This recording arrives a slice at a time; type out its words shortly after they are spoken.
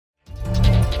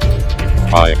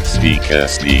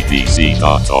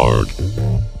PrivacyCastBBC.org.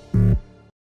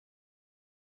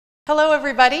 Hello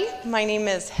everybody, my name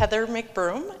is Heather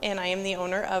McBroom and I am the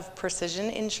owner of Precision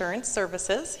Insurance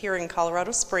Services here in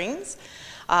Colorado Springs.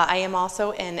 I am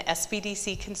also an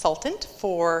SBDC consultant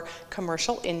for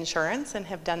commercial insurance and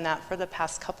have done that for the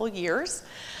past couple years.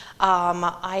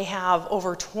 I have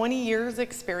over 20 years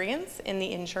experience in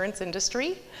the insurance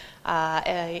industry.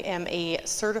 I am a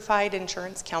certified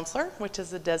insurance counselor, which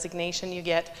is a designation you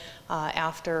get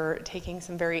after taking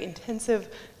some very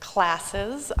intensive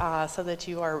classes so that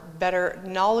you are better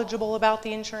knowledgeable about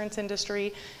the insurance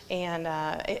industry and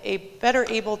better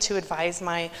able to advise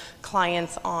my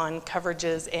clients on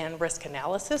coverages and risk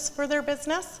analysis for their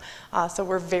business. So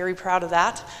we're very proud of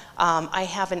that. I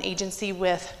have an agency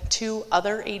with 2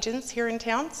 other agents here in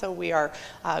town, so we are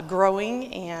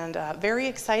growing and very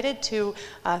excited to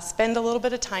spend a little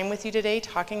bit of time with you today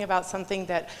talking about something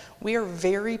that we are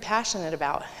very passionate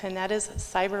about, and that is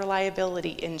cyber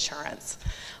liability insurance.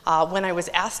 When I was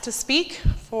asked to speak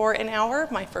for an hour,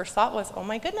 my first thought was, oh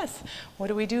my goodness, what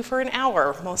do we do for an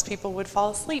hour? Most people would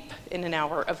fall asleep in an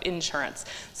hour of insurance.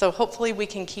 So hopefully we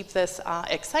can keep this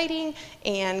exciting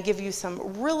and give you some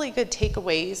really good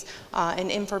takeaways and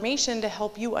information to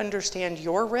help you understand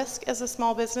your risk as a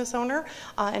small business owner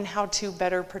and how to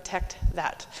better protect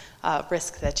that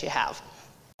risk that you have.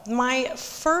 My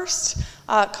first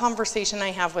conversation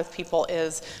I have with people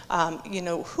is,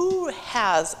 who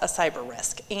has a cyber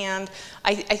risk? And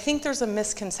I think there's a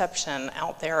misconception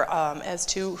out there as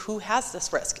to who has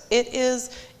this risk. It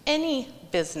is any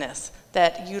business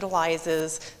that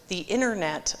utilizes the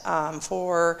internet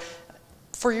for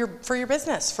your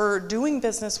business, for doing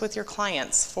business with your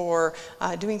clients, for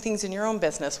doing things in your own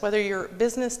business, whether you're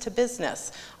business to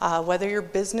business, whether you're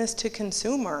business to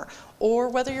consumer, or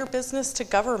whether you're business to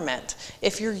government.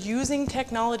 If you're using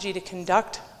technology to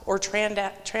conduct or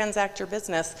transact your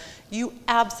business, you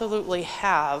absolutely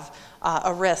have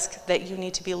a risk that you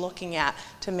need to be looking at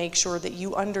to make sure that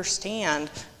you understand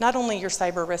not only your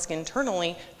cyber risk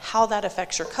internally, how that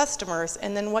affects your customers,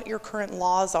 and then what your current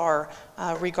laws are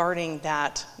regarding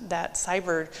that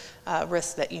cyber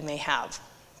risk that you may have.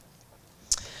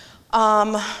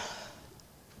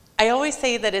 I always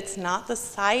say that it's not the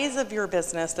size of your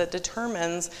business that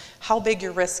determines how big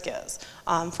your risk is.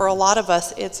 For a lot of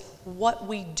us, it's what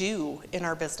we do in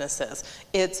our businesses.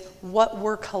 It's what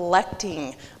we're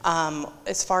collecting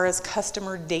as far as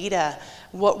customer data,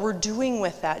 what we're doing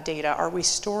with that data. Are we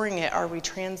storing it? Are we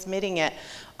transmitting it?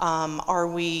 Are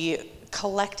we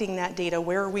collecting that data?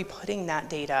 Where are we putting that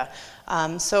data?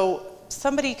 So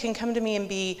somebody can come to me and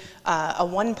be a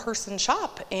one-person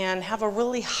shop and have a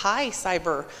really high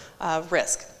cyber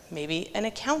risk. Maybe an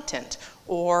accountant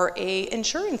or an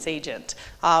insurance agent.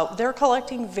 They're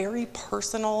collecting very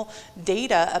personal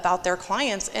data about their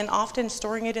clients and often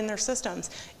storing it in their systems,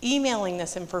 emailing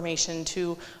this information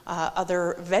to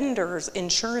other vendors,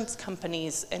 insurance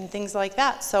companies, and things like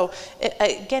that. So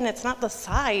again, it's not the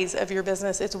size of your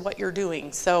business, it's what you're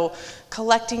doing. So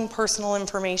collecting personal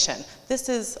information. This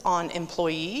is on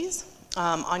employees,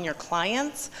 on your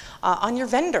clients, on your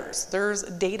vendors. There's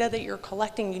data that you're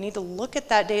collecting. You need to look at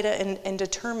that data and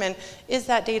determine, is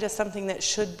that data something that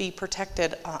should be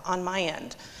protected on my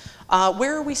end?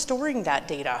 Where are we storing that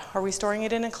data? Are we storing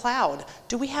it in a cloud?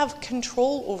 Do we have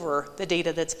control over the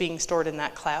data that's being stored in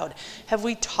that cloud? Have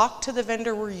we talked to the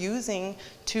vendor we're using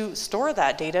to store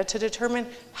that data to determine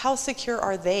how secure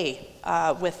are they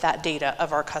with that data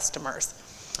of our customers?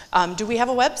 Do we have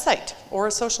a website or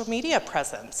a social media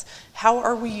presence? How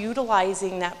are we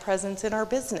utilizing that presence in our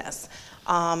business?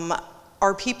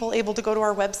 Are people able to go to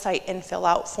our website and fill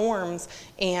out forms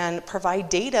and provide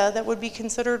data that would be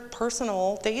considered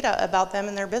personal data about them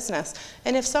and their business?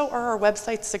 And if so, are our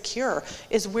websites secure?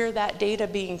 Is where that data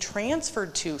being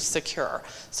transferred to secure?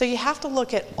 So you have to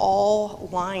look at all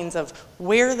lines of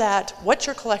what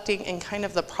you're collecting and kind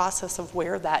of the process of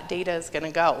where that data is going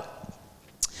to go.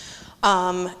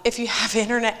 If you have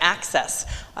internet access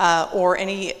or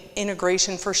any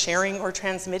integration for sharing or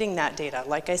transmitting that data,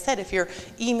 like I said, if you're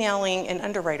emailing an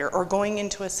underwriter or going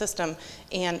into a system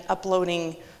and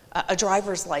uploading a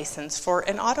driver's license for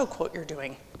an auto quote you're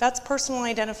doing, that's personal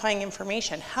identifying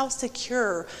information. How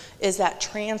secure is that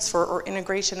transfer or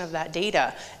integration of that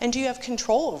data? And do you have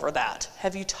control over that?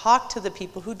 Have you talked to the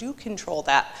people who do control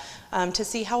that to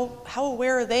see how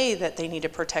aware are they that they need to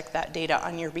protect that data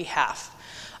on your behalf?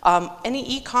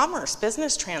 Any e-commerce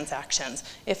business transactions.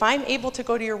 If I'm able to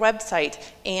go to your website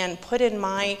and put in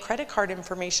my credit card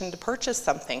information to purchase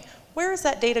something, where is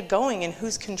that data going and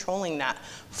who's controlling that?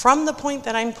 From the point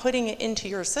that I'm putting it into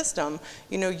your system,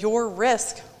 your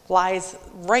risk lies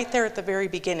right there at the very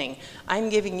beginning. I'm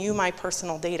giving you my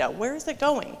personal data. Where is it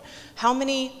going? How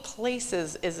many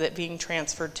places is it being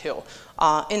transferred to?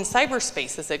 In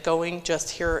cyberspace, is it going just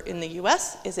here in the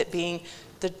US? Is it being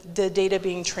the data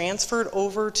being transferred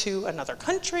over to another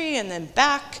country and then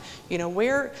back? You know,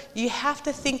 where you have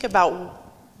to think about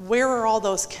where are all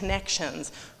those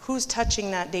connections? Who's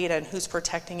touching that data and who's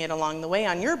protecting it along the way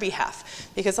on your behalf?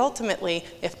 Because ultimately,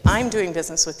 if I'm doing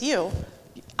business with you,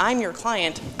 I'm your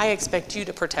client, I expect you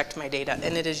to protect my data,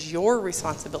 and it is your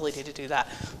responsibility to do that,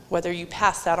 whether you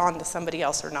pass that on to somebody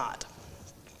else or not.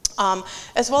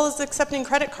 As well as accepting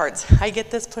credit cards. I get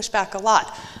this pushback a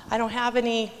lot. I don't have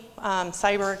any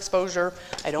cyber exposure.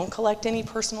 I don't collect any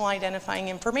personal identifying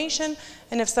information,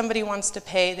 and if somebody wants to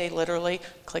pay, they literally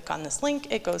click on this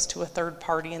link, it goes to a third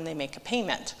party, and they make a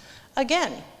payment.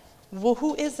 Again, well,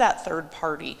 who is that third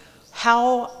party?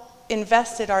 How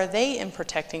invested are they in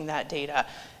protecting that data?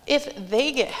 If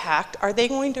they get hacked, are they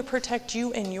going to protect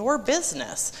you and your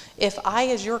business if I,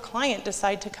 as your client,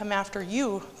 decide to come after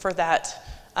you for that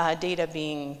data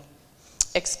being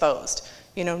exposed?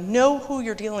 You know who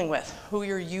you're dealing with, who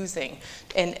you're using,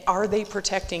 and are they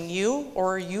protecting you,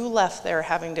 or are you left there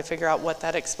having to figure out what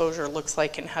that exposure looks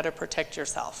like and how to protect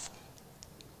yourself?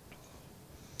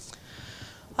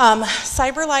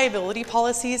 Cyber liability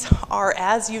policies are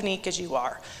as unique as you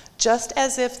are. Just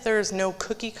as if there's no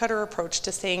cookie cutter approach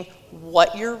to saying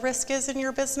what your risk is in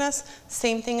your business,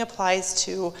 same thing applies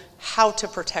to how to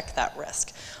protect that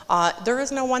risk. There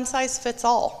is no one size fits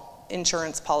all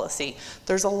insurance policy.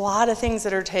 There's a lot of things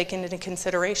that are taken into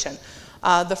consideration.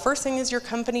 The first thing is your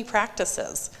company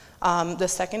practices. The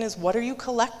second is, what are you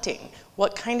collecting?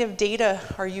 What kind of data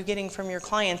are you getting from your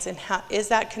clients, and how, is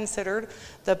that considered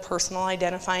the personal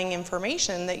identifying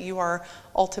information that you are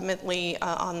ultimately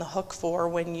on the hook for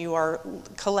when you are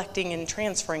collecting and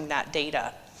transferring that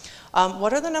data?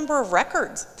 What are the number of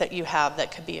records that you have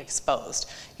that could be exposed?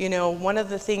 You know, one of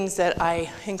the things that I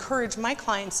encourage my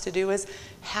clients to do is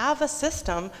have a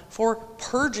system for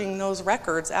purging those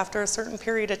records after a certain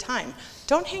period of time.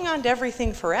 Don't hang on to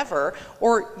everything forever,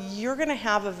 or you're going to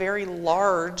have a very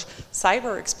large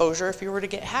cyber exposure if you were to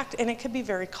get hacked, and it could be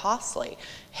very costly.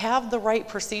 Have the right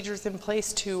procedures in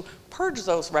place to purge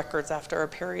those records after a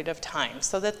period of time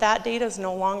so that that data is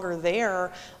no longer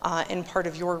there and part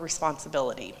of your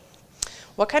responsibility.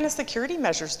 What kind of security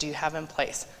measures do you have in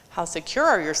place? How secure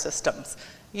are your systems?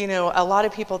 You know, a lot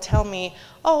of people tell me,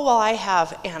 oh, well, I have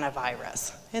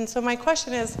antivirus. And so my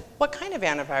question is, what kind of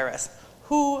antivirus?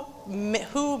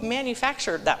 Who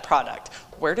manufactured that product?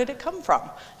 Where did it come from?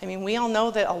 I mean, we all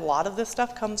know that a lot of this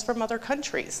stuff comes from other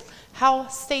countries. How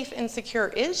safe and secure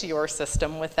is your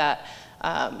system with that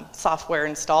software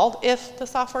installed if the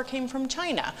software came from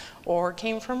China or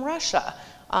came from Russia?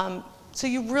 So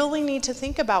you really need to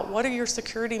think about what are your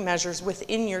security measures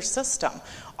within your system.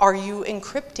 Are you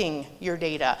encrypting your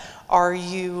data? Are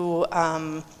you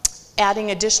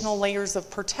adding additional layers of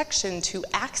protection to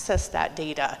access that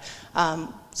data?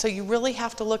 So you really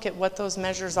have to look at what those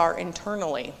measures are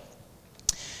internally.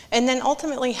 And then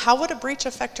ultimately, how would a breach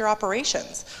affect your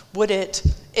operations? Would it,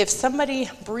 if somebody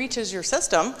breaches your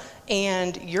system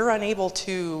and you're unable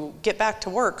to get back to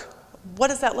work, what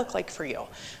does that look like for you?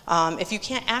 If you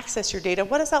can't access your data,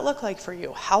 what does that look like for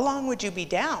you? How long would you be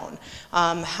down?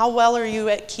 How well are you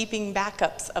at keeping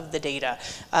backups of the data?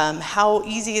 How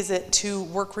easy is it to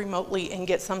work remotely and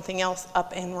get something else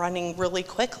up and running really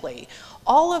quickly?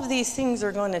 All of these things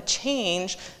are going to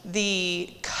change the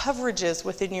coverages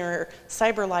within your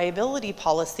cyber liability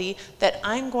policy that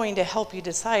I'm going to help you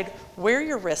decide where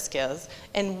your risk is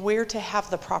and where to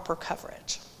have the proper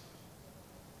coverage.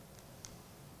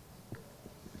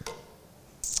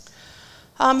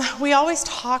 We always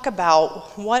talk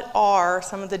about what are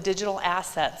some of the digital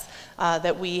assets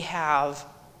that we have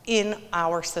in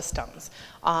our systems.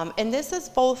 And this is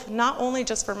both not only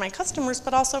just for my customers,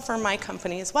 but also for my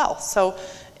company as well. So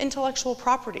intellectual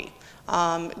property.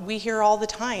 We hear all the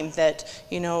time that,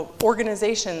 you know,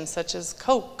 organizations such as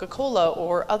Coca-Cola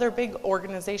or other big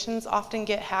organizations often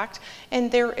get hacked,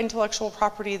 and their intellectual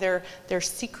property, their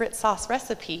secret sauce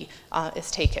recipe is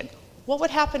taken. What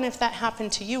would happen if that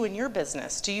happened to you in your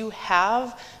business? Do you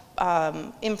have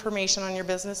information on your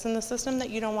business in the system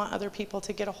that you don't want other people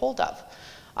to get a hold of?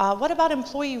 What about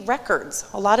employee records?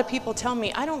 A lot of people tell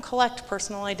me, I don't collect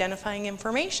personal identifying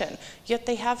information, yet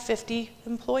they have 50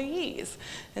 employees.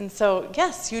 And so,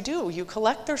 yes, you do. You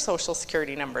collect their social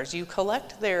security numbers. You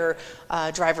collect their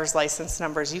driver's license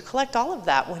numbers. You collect all of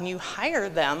that. When you hire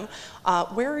them,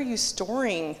 where are you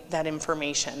storing that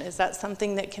information? Is that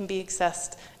something that can be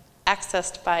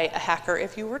accessed by a hacker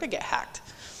if you were to get hacked?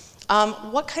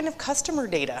 What kind of customer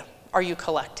data are you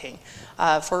collecting?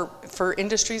 For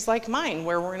industries like mine,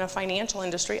 where we're in a financial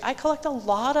industry, I collect a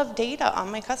lot of data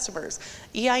on my customers,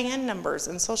 EIN numbers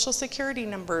and social security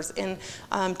numbers and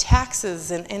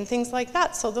taxes and things like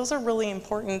that. So those are really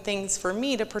important things for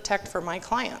me to protect for my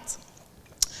clients.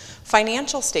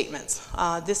 Financial statements.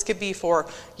 This could be for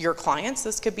your clients,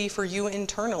 this could be for you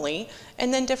internally,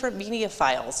 and then different media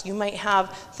files. You might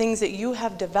have things that you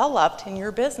have developed in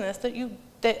your business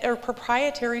that are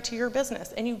proprietary to your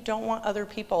business, and you don't want other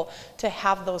people to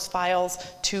have those files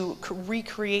to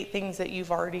recreate things that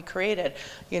you've already created.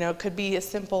 You know, it could be as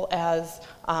simple as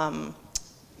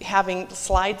having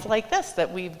slides like this that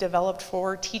we've developed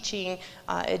for teaching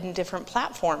in different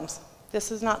platforms. This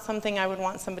is not something I would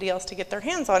want somebody else to get their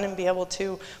hands on and be able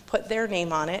to put their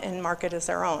name on it and mark it as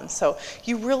their own. So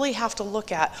you really have to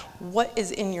look at what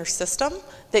is in your system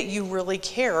that you really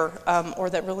care or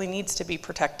that really needs to be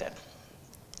protected.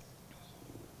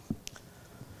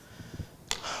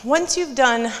 Once you've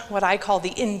done what I call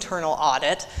the internal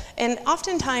audit, and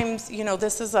oftentimes, you know,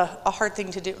 this is a hard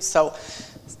thing to do. So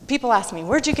people ask me,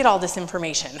 where'd you get all this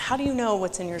information? How do you know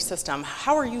what's in your system?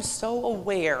 How are you so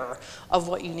aware of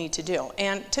what you need to do?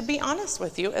 And to be honest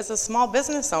with you, as a small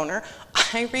business owner,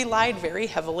 I relied very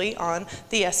heavily on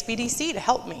the SBDC to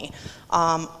help me.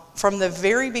 From the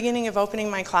very beginning of opening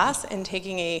my class and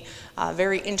taking a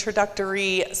very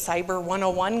introductory Cyber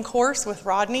 101 course with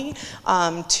Rodney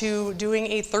to doing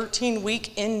a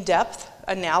 13-week in-depth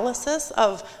analysis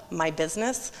of my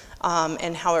business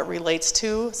and how it relates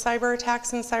to cyber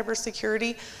attacks and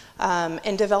cybersecurity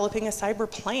and developing a cyber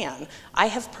plan. I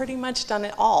have pretty much done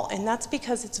it all, and that's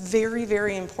because it's very,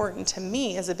 very important to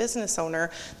me as a business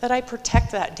owner that I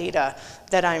protect that data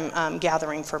that I'm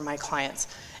gathering for my clients.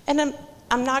 And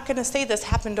I'm not going to say this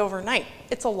happened overnight.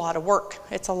 It's a lot of work.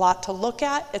 It's a lot to look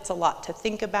at. It's a lot to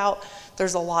think about.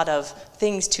 There's a lot of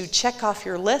things to check off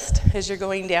your list as you're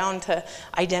going down to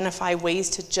identify ways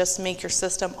to just make your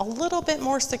system a little bit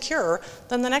more secure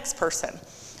than the next person.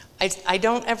 I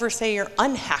don't ever say you're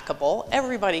unhackable.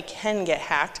 Everybody can get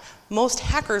hacked. Most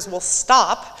hackers will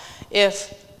stop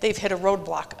if they've hit a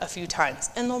roadblock a few times,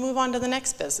 and they'll move on to the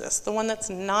next business, the one that's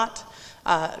not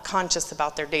conscious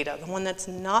about their data, the one that's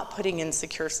not putting in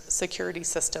security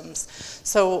systems.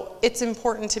 So it's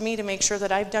important to me to make sure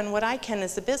that I've done what I can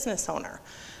as a business owner.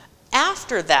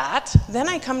 After that, then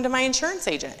I come to my insurance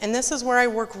agent, and this is where I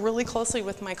work really closely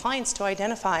with my clients to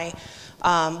identify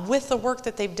with the work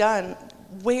that they've done,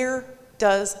 where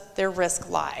does their risk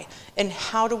lie, and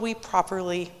how do we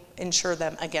properly insure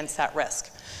them against that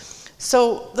risk.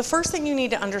 So the first thing you need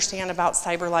to understand about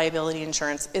cyber liability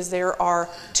insurance is there are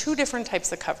two different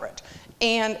types of coverage.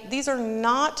 And these are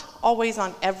not always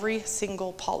on every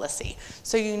single policy.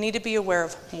 So you need to be aware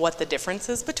of what the difference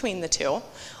is between the two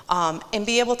and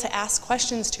be able to ask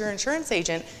questions to your insurance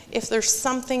agent if there's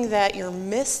something that you're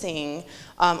missing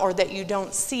or that you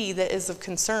don't see that is of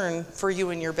concern for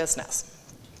you and your business.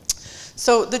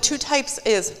 So the two types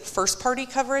is first-party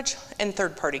coverage and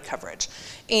third-party coverage.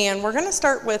 And we're going to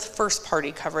start with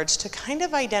first-party coverage to kind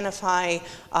of identify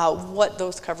what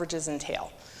those coverages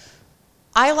entail.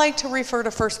 I like to refer to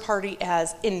first-party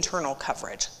as internal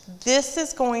coverage. This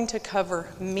is going to cover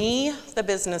me, the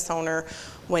business owner,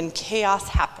 when chaos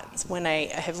happens, when I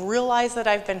have realized that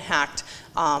I've been hacked.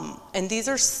 And these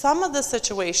are some of the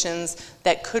situations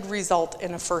that could result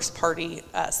in a first-party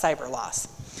cyber loss.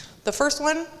 The first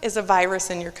one is a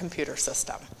virus in your computer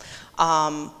system.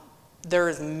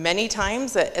 There's many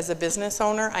times that as a business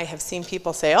owner, I have seen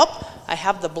people say, oh, I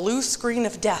have the blue screen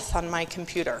of death on my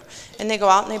computer. And they go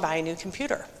out and they buy a new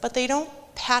computer, but they don't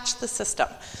patch the system.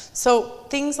 So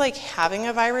things like having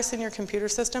a virus in your computer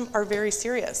system are very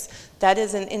serious. That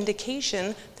is an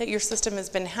indication that your system has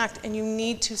been hacked and you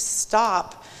need to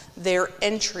stop their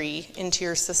entry into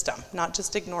your system, not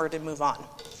just ignore it and move on.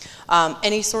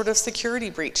 Any sort of security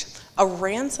breach, a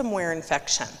ransomware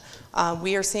infection.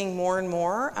 We are seeing more and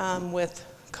more with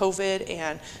COVID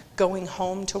and going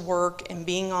home to work and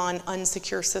being on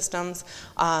unsecure systems,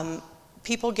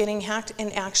 people getting hacked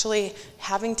and actually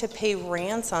having to pay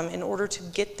ransom in order to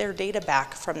get their data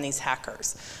back from these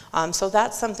hackers. So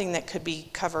that's something that could be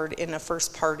covered in a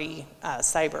first-party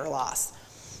cyber loss.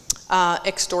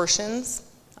 Extortions.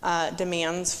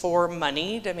 Demands for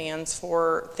money, demands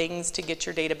for things to get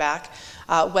your data back.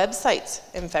 Websites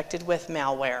infected with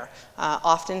malware.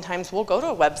 Oftentimes we'll go to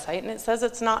a website and it says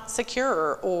it's not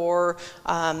secure, or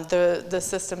the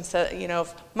system says, you know,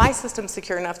 if my system's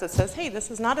secure enough that says, hey, this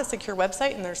is not a secure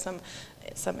website and there's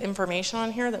some information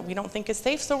on here that we don't think is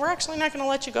safe, so we're actually not going to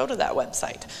let you go to that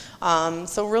website.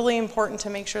 So really important to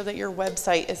make sure that your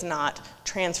website is not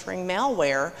transferring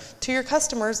malware to your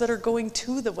customers that are going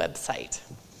to the website.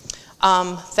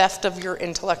 Theft of your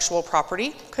intellectual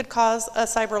property could cause a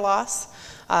cyber loss.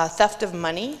 Theft of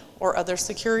money or other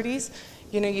securities.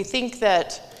 You know, you think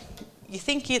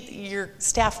your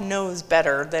staff knows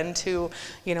better than to,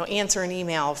 you know, answer an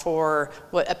email for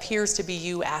what appears to be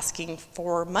you asking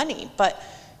for money. But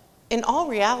in all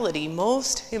reality,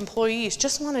 most employees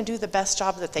just want to do the best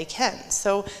job that they can.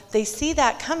 So they see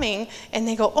that coming and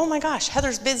they go, oh my gosh,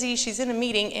 Heather's busy, she's in a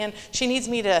meeting and she needs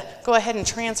me to go ahead and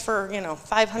transfer, you know,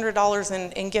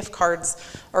 $500 in gift cards,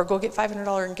 or go get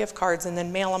 $500 in gift cards and then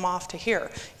mail them off to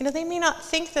here. You know, they may not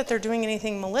think that they're doing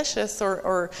anything malicious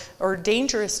or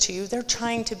dangerous to you. They're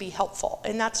trying to be helpful,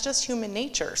 and that's just human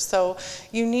nature. So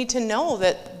you need to know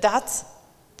that that's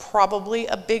probably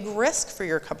a big risk for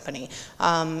your company,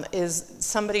 is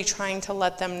somebody trying to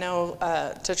let them know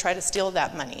to try to steal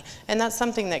that money. And that's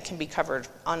something that can be covered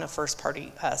on a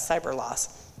first-party cyber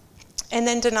loss. And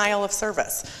then denial of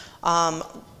service.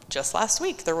 Just last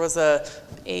week, there was a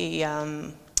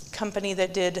company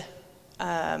that did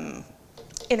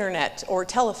internet or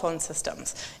telephone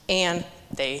systems, and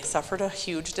they suffered a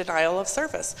huge denial of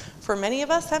service. For many of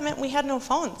us, that meant we had no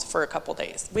phones for a couple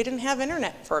days. We didn't have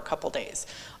internet for a couple days.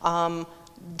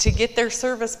 To get their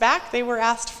service back, they were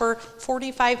asked for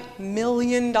 $45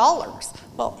 million.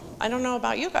 Well, I don't know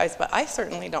about you guys, but I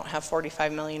certainly don't have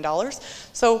 $45 million.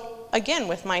 So again,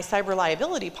 with my cyber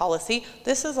liability policy,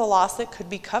 this is a loss that could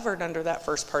be covered under that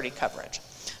first-party coverage.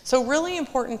 So really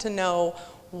important to know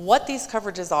what these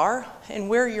coverages are and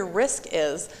where your risk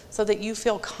is, so that you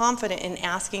feel confident in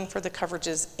asking for the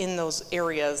coverages in those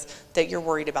areas that you're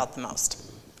worried about the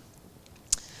most.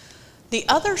 The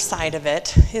other side of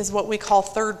it is what we call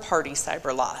third-party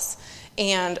cyber loss.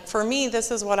 And for me,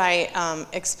 this is what I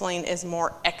explain is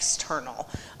more external.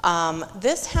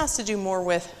 This has to do more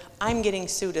with I'm getting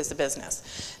sued as a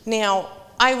business. Now,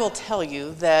 I will tell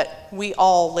you that we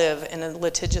all live in a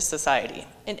litigious society,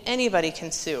 and anybody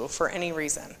can sue for any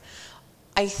reason.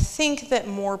 I think that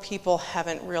more people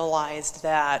haven't realized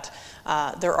that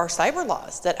there are cyber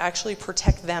laws that actually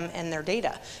protect them and their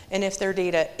data. And if their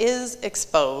data is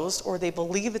exposed, or they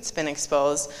believe it's been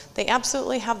exposed, they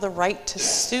absolutely have the right to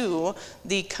sue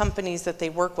the companies that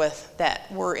they work with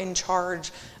that were in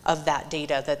charge of that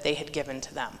data that they had given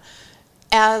to them.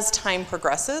 As time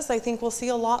progresses, I think we'll see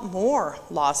a lot more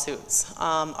lawsuits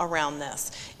around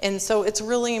this. And so it's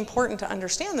really important to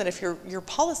understand that if your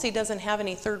policy doesn't have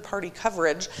any third-party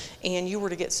coverage and you were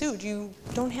to get sued, you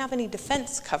don't have any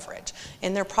defense coverage.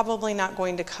 And they're probably not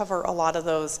going to cover a lot of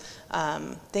those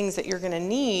things that you're going to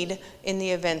need in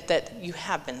the event that you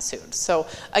have been sued. So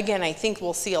again, I think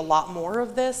we'll see a lot more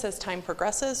of this as time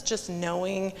progresses, just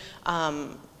knowing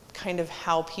kind of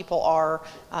how people are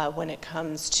when it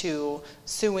comes to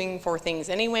suing for things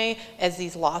anyway. As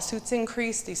these lawsuits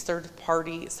increase, these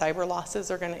third-party cyber losses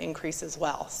are going to increase as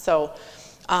well. So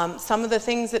some of the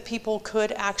things that people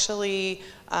could actually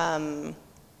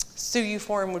sue you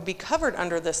for and would be covered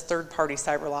under this third-party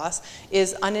cyber loss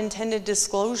is unintended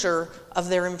disclosure of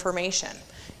their information.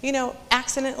 You know,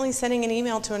 accidentally sending an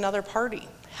email to another party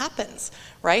happens,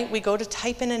 right? We go to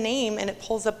type in a name and it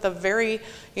pulls up the very,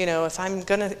 you know, if I'm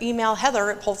going to email Heather,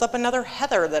 it pulls up another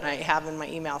Heather that I have in my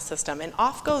email system, and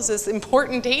off goes this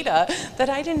important data that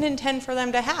I didn't intend for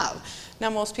them to have. Now,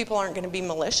 most people aren't going to be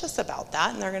malicious about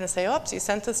that, and they're going to say, oops, you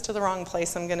sent this to the wrong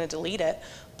place, I'm going to delete it.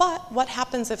 But what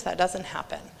happens if that doesn't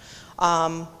happen?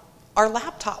 Our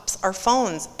laptops, our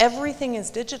phones, everything is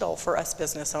digital for us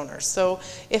business owners. So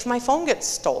if my phone gets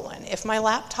stolen, if my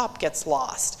laptop gets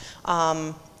lost,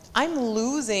 I'm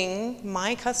losing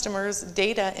my customers'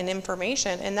 data and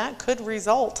information, and that could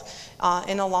result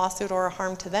in a lawsuit or a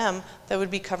harm to them that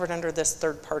would be covered under this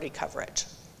third-party coverage.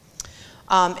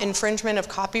 Infringement of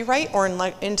copyright or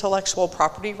intellectual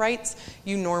property rights,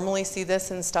 you normally see this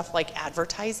in stuff like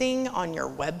advertising on your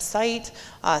website,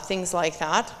 things like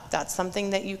that. That's something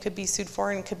that you could be sued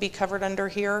for and could be covered under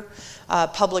here.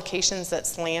 Publications that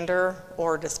slander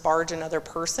or disparage another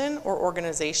person or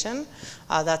organization,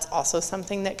 that's also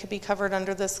something that could be covered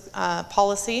under this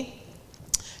policy.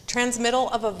 Transmittal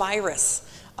of a virus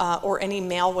or any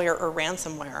malware or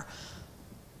ransomware.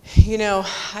 You know,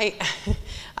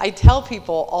 I tell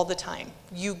people all the time,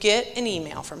 you get an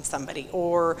email from somebody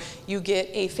or you get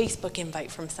a Facebook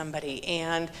invite from somebody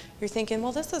and you're thinking,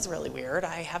 well, this is really weird.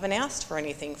 I haven't asked for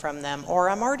anything from them, or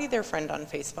I'm already their friend on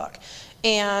Facebook.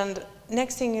 And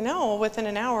next thing you know, within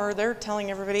an hour, they're telling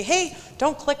everybody, hey,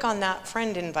 don't click on that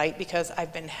friend invite because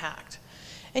I've been hacked.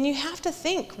 And you have to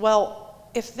think, well,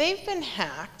 if they've been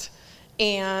hacked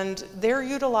and they're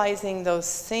utilizing those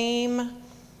same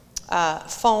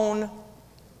phone,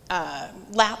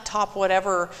 laptop,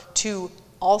 whatever, to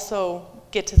also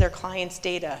get to their clients'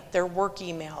 data, their work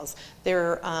emails,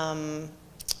 their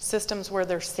systems where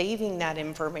they're saving that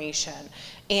information.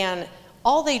 And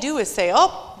all they do is say,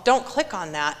 oh, don't click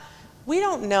on that. We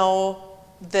don't know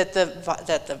that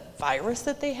the virus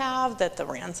that they have, that the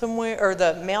ransomware or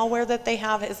the malware that they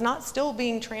have is not still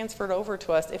being transferred over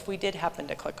to us if we did happen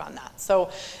to click on that. So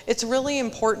it's really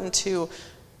important to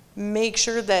make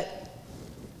sure that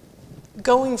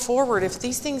going forward, if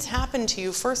these things happen to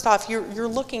you, first off, you're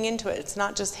looking into it. It's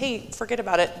not just, hey, forget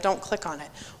about it, don't click on it.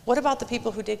 What about the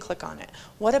people who did click on it?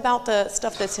 What about the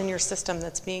stuff that's in your system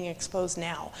that's being exposed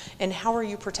now? And how are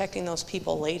you protecting those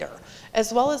people later?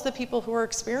 As well as the people who are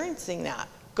experiencing that.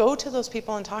 Go to those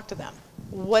people and talk to them.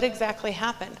 What exactly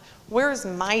happened? Where is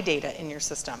my data in your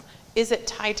system? Is it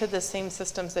tied to the same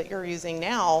systems that you're using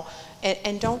now?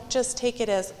 And don't just take it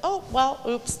as, oh, well,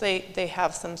 oops, they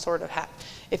have some sort of hack.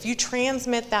 If you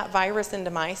transmit that virus into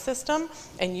my system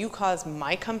and you cause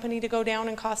my company to go down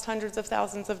and cost hundreds of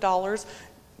thousands of dollars,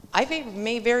 I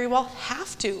may very well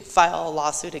have to file a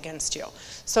lawsuit against you.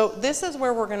 So this is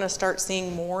where we're going to start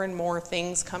seeing more and more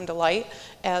things come to light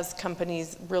as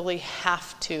companies really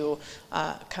have to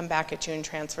come back at you and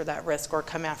transfer that risk, or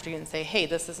come after you and say, hey,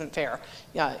 this isn't fair.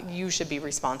 You should be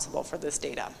responsible for this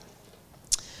data.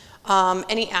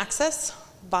 Any access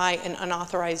by an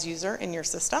unauthorized user in your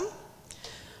system.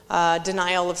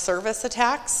 Denial of service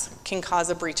attacks can cause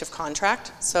a breach of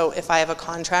contract. So if I have a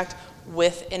contract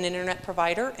with an internet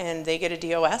provider and they get a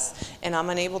DOS and I'm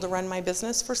unable to run my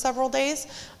business for several days,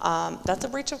 that's a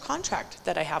breach of contract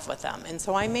that I have with them. And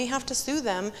so I may have to sue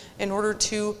them in order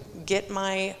to get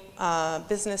my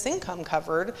business income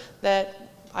covered that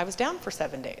I was down for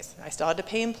 7 days. I still had to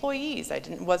pay employees. I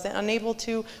wasn't unable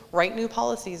to write new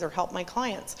policies or help my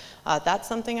clients. That's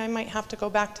something I might have to go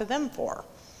back to them for.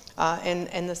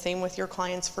 And the same with your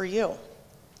clients for you.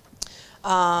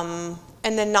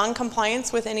 And then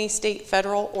non-compliance with any state,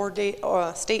 federal,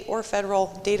 or state or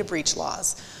federal data breach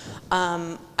laws.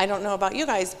 I don't know about you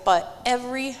guys, but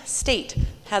every state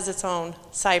has its own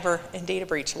cyber and data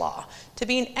breach law. To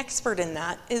be an expert in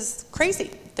that is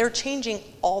crazy. They're changing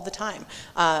all the time.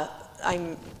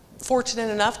 I'm fortunate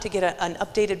enough to get an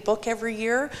updated book every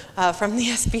year from the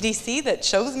SBDC that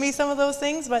shows me some of those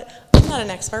things, but I'm not an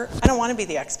expert. I don't want to be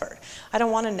the expert. I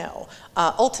don't want to know.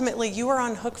 Ultimately, you are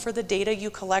on hook for the data you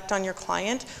collect on your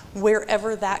client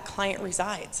wherever that client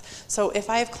resides. So if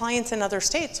I have clients in other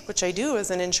states, which I do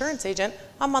as an insurance agent,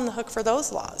 I'm on the hook for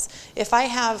those laws. If I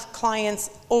have clients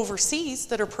overseas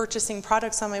that are purchasing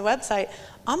products on my website,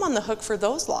 I'm on the hook for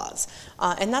those laws.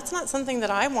 And that's not something that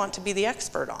I want to be the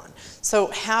expert on. So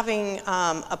having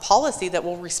a policy that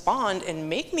will respond and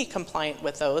make me compliant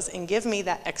with those and give me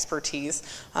that expertise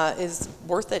is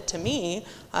worth it to me,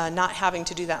 not having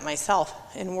to do that myself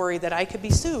and worry that I could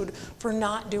be sued for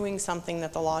not doing something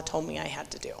that the law told me I had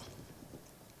to do.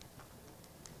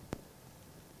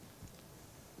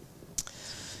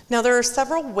 Now, there are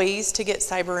several ways to get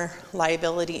cyber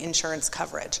liability insurance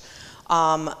coverage.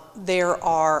 There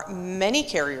are many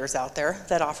carriers out there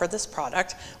that offer this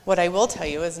product. What I will tell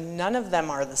you is none of them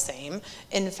are the same.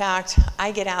 In fact,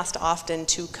 I get asked often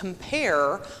to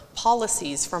compare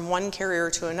policies from one carrier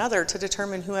to another to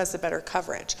determine who has the better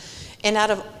coverage. And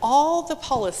out of all the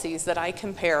policies that I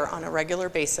compare on a regular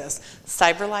basis,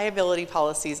 cyber liability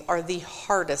policies are the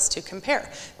hardest to compare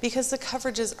because the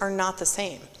coverages are not the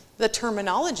same. The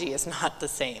terminology is not the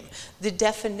same. The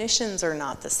definitions are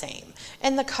not the same.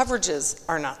 And the coverages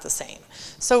are not the same.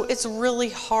 So it's really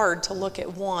hard to look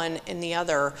at one and the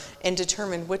other and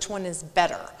determine which one is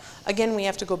better. Again, we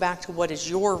have to go back to what is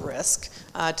your risk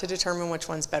to determine which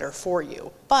one's better for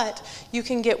you. But you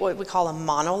can get what we call a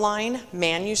monoline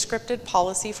manuscripted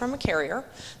policy from a carrier.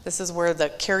 This is where the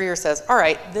carrier says, all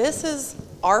right, this is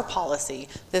our policy,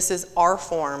 this is our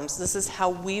forms, this is how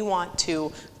we want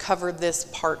to cover this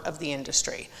part of the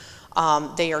industry.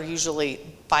 They are usually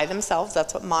by themselves,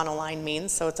 that's what monoline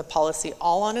means, so it's a policy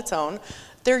all on its own.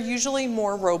 They're usually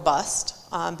more robust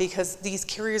because these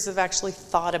carriers have actually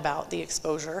thought about the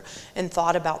exposure and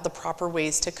thought about the proper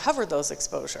ways to cover those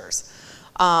exposures.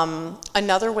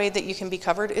 Another way that you can be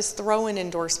covered is throw in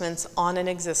endorsements on an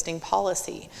existing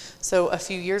policy. So a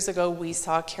few years ago, we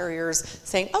saw carriers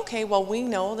saying, okay, well, we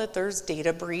know that there's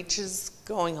data breaches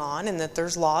going on and that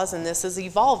there's laws and this is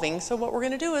evolving. So what we're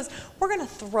going to do is we're going to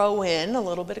throw in a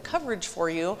little bit of coverage for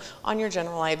you on your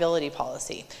general liability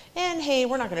policy. And hey,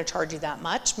 we're not going to charge you that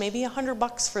much, maybe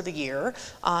 $100 for the year,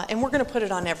 and we're going to put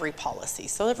it on every policy.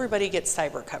 So everybody gets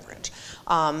cyber coverage.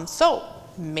 So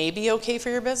may be okay for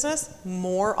your business,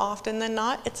 more often than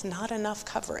not, it's not enough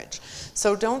coverage.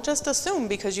 So don't just assume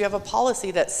because you have a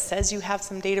policy that says you have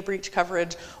some data breach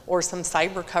coverage or some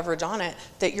cyber coverage on it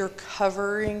that you're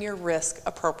covering your risk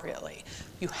appropriately.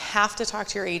 You have to talk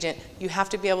to your agent. You have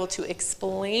to be able to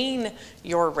explain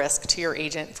your risk to your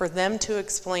agent for them to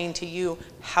explain to you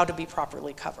how to be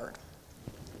properly covered.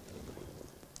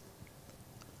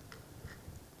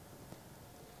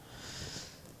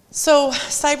 So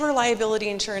cyber liability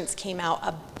insurance came out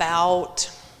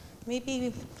about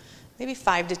maybe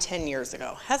 5 to 10 years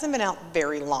ago. Hasn't been out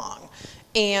very long.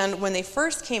 And when they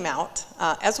first came out,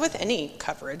 as with any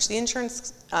coverage, the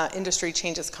insurance industry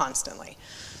changes constantly.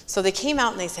 So they came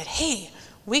out and they said, hey,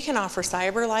 we can offer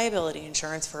cyber liability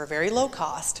insurance for a very low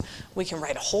cost. We can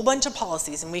write a whole bunch of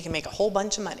policies and we can make a whole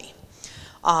bunch of money.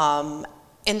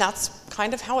 And that's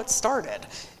kind of how it started.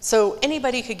 So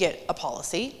anybody could get a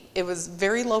policy. It was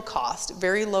very low cost,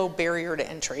 very low barrier to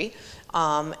entry.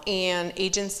 And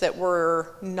agents that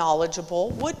were knowledgeable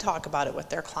would talk about it with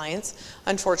their clients.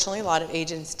 Unfortunately, a lot of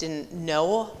agents didn't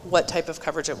know what type of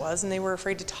coverage it was, and they were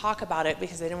afraid to talk about it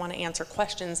because they didn't want to answer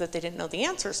questions that they didn't know the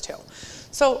answers to.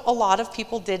 So a lot of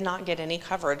people did not get any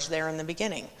coverage there in the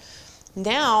beginning.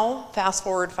 Now, fast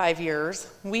forward 5 years,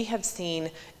 we have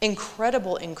seen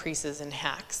incredible increases in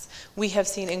hacks. We have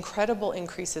seen incredible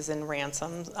increases in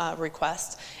ransom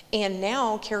requests, and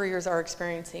now carriers are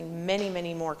experiencing many,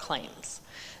 many more claims.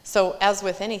 So as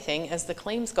with anything, as the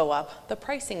claims go up, the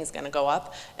pricing is going to go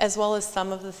up, as well as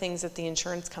some of the things that the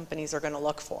insurance companies are going to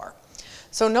look for.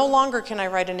 So no longer can I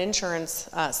write an insurance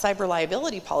cyber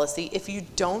liability policy if you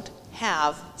don't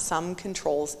have some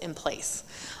controls in place.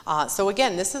 So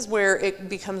again, this is where it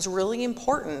becomes really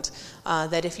important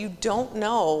that if you don't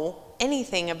know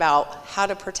anything about how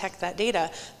to protect that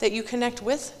data, that you connect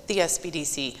with the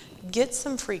SBDC, get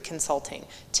some free consulting,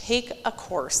 take a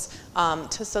course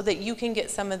so that you can get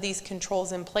some of these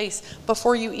controls in place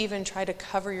before you even try to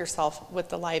cover yourself with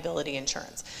the liability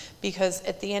insurance. Because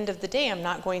at the end of the day, I'm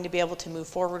not going to be able to move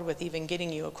forward with even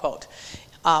getting you a quote.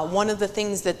 One of the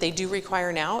things that they do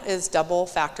require now is double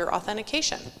factor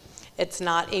authentication. It's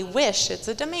not a wish, it's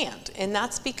a demand. And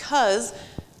that's because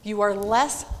you are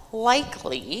less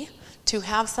likely to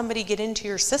have somebody get into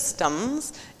your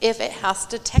systems if it has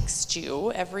to text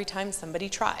you every time somebody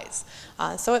tries.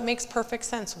 So it makes perfect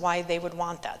sense why they would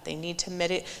want that. They need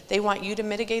to they want you to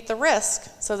mitigate the risk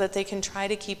so that they can try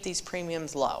to keep these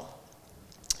premiums low.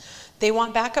 They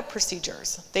want backup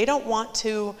procedures. They don't want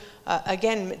to,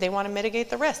 again, they want to mitigate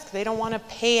the risk. They don't want to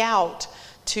pay out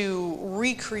to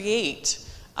recreate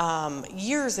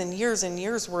years and years and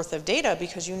years worth of data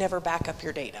because you never back up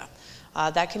your data.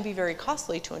 That can be very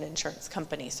costly to an insurance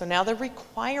company. So now they're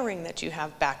requiring that you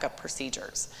have backup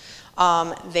procedures.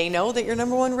 They know that your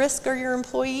number one risk are your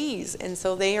employees, and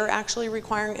so they are actually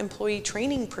requiring employee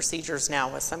training procedures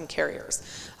now with some carriers,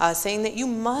 saying that you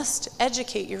must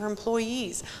educate your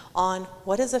employees on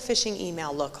what does a phishing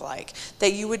email look like,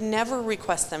 that you would never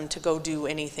request them to go do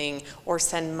anything or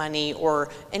send money or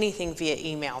anything via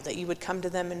email, that you would come to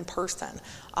them in person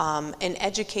and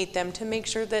educate them to make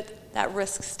sure that that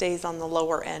risk stays on the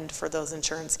lower end for those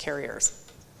insurance carriers.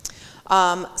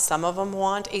 Some of them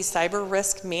want a cyber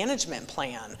risk management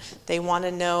plan. They want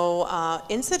to know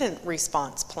incident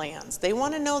response plans. They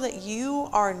want to know that you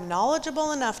are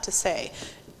knowledgeable enough to say,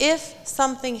 if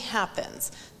something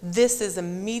happens, this is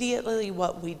immediately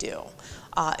what we do.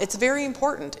 It's very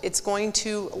important. It's going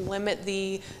to limit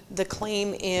the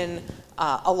claim in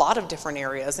a lot of different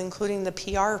areas, including the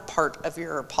PR part of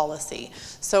your policy.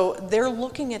 So they're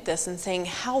looking at this and saying,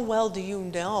 how well do you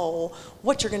know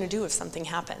what you're going to do if something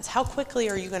happens? How quickly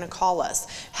are you going to call us?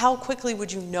 How quickly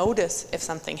would you notice if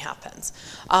something happens?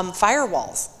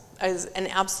 Firewalls is an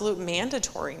absolute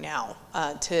mandatory now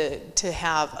to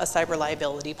have a cyber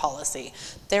liability policy.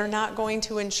 They're not going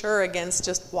to insure against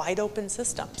just wide open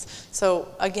systems. So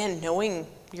again, knowing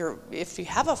if you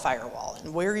have a firewall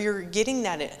and where you're getting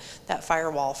that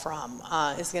firewall from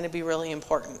is going to be really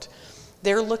important.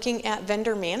 They're looking at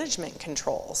vendor management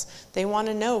controls. They want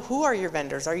to know, who are your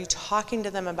vendors? Are you talking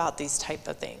to them about these type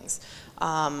of things?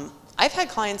 I've had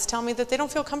clients tell me that they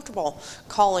don't feel comfortable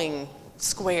calling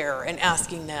Square and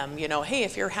asking them, hey,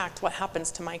 if you're hacked, what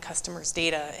happens to my customers'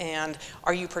 data, and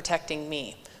are you protecting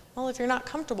me? Well, if you're not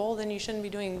comfortable, then you shouldn't be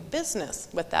doing business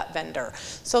with that vendor.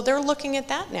 So they're looking at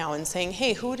that now and saying,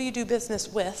 hey, who do you do business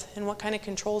with and what kind of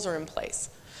controls are in place?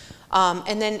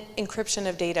 And then encryption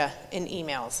of data in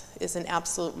emails is an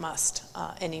absolute must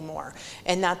anymore.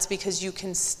 And that's because you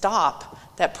can stop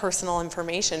that personal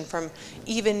information from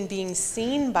even being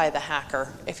seen by the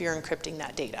hacker if you're encrypting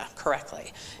that data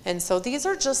correctly. And so these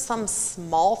are just some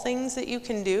small things that you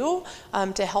can do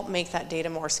to help make that data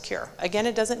more secure. Again,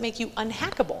 it doesn't make you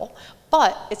unhackable,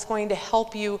 but it's going to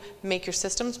help you make your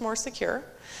systems more secure.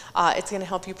 It's going to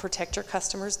help you protect your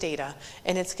customers' data,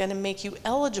 and it's going to make you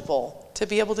eligible to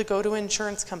be able to go to an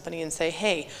insurance company and say,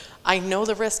 hey, I know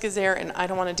the risk is there and I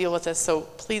don't want to deal with this, so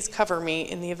please cover me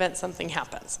in the event something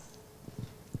happens.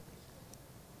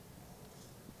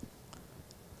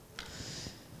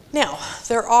 Now,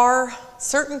 there are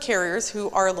certain carriers who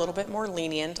are a little bit more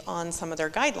lenient on some of their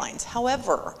guidelines.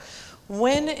 However,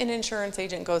 when an insurance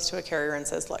agent goes to a carrier and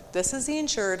says, look, this is the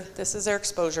insured, this is their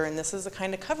exposure, and this is the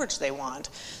kind of coverage they want,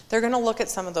 they're going to look at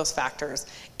some of those factors.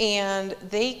 And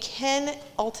they can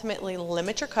ultimately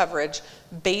limit your coverage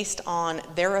based on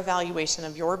their evaluation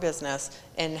of your business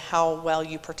and how well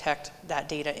you protect that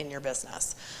data in your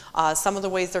business. Some of the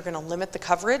ways they're going to limit the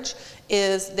coverage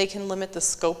is they can limit the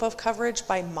scope of coverage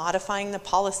by modifying the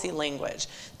policy language.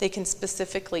 They can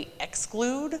specifically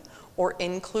exclude or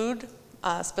include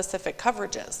specific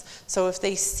coverages. So if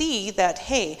they see that,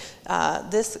 hey,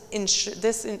 this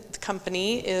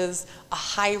company is a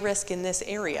high risk in this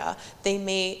area, they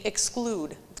may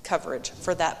exclude coverage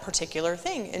for that particular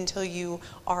thing until you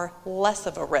are less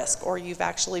of a risk or you've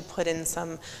actually put in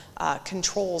some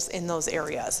controls in those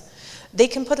areas. They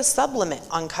can put a sublimit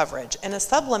on coverage, and a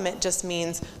sublimit just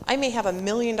means I may have $1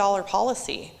 million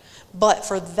policy, but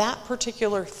for that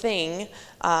particular thing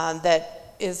that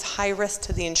is high risk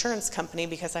to the insurance company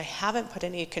because I haven't put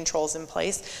any controls in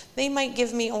place, they might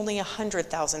give me only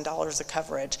 $100,000 of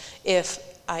coverage if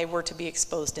I were to be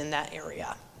exposed in that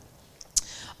area.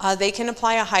 They can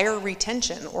apply a higher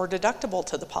retention or deductible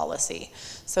to the policy.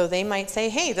 So they might say,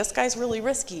 hey, this guy's really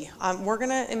risky. We're going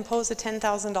to impose a $10,000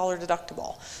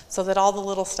 deductible so that all the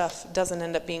little stuff doesn't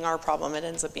end up being our problem, it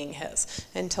ends up being his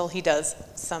until he does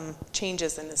some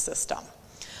changes in his system.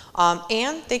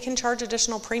 And they can charge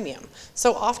additional premium.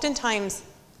 So oftentimes,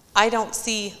 I don't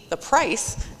see the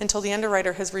price until the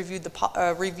underwriter has reviewed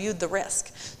the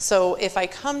risk. So if I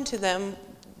come to them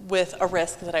with a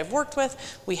risk that I've worked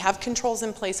with, we have controls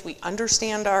in place, we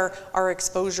understand our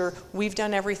exposure, we've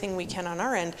done everything we can on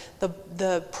our end,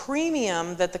 the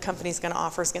premium that the company's going to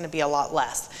offer is going to be a lot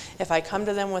less. If I come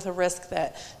to them with a risk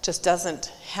that just doesn't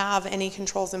have any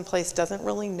controls in place, doesn't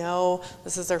really know,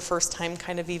 this is their first time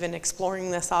kind of even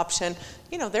exploring this option,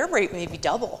 you know, their rate may be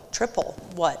double, triple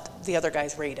what the other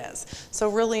guy's rate is. So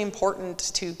really important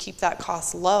to keep that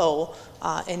cost low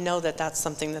and know that that's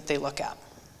something that they look at.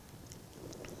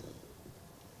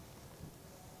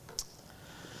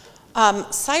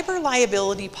 Cyber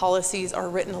liability policies are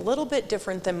written a little bit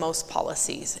different than most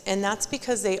policies, and that's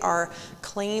because they are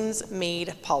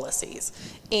claims-made policies.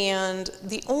 And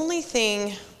the only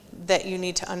thing that you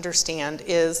need to understand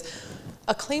is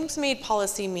a claims-made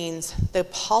policy means the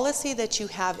policy that you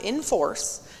have in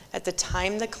force at the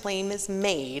time the claim is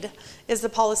made is the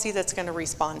policy that's going to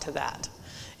respond to that.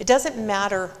 It doesn't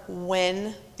matter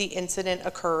when the incident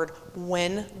occurred,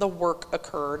 when the work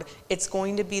occurred, it's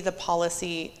going to be the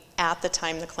policy at the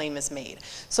time the claim is made.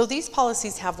 So these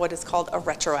policies have what is called a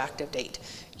retroactive date.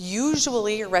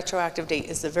 Usually a retroactive date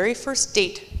is the very first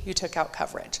date you took out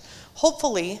coverage.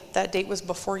 Hopefully that date was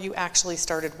before you actually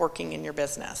started working in your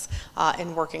business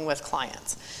and working with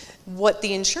clients. What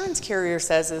the insurance carrier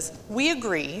says is, we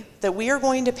agree that we are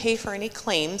going to pay for any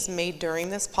claims made during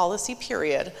this policy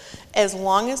period as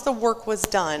long as the work was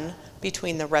done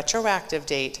between the retroactive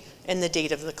date and the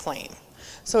date of the claim.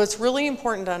 So it's really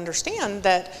important to understand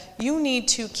that you need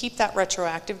to keep that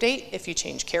retroactive date if you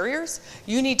change carriers.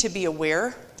 You need to be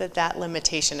aware that that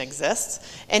limitation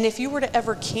exists. And if you were to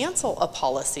ever cancel a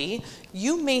policy,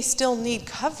 you may still need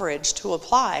coverage to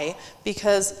apply,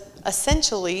 because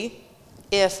essentially,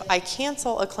 if I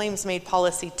cancel a claims-made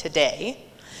policy today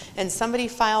and somebody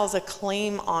files a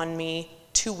claim on me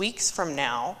 2 weeks from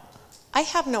now, I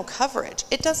have no coverage.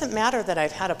 It doesn't matter that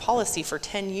I've had a policy for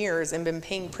 10 years and been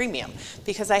paying premium,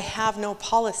 because I have no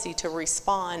policy to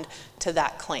respond to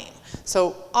that claim.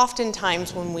 So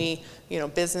oftentimes when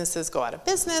businesses go out of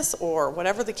business or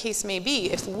whatever the case may be,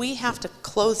 if we have to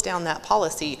close down that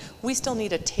policy, we still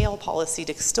need a tail policy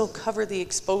to still cover the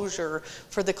exposure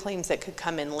for the claims that could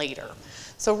come in later.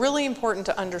 So really important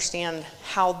to understand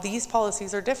how these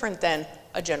policies are different than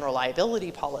a general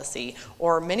liability policy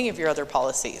or many of your other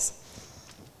policies.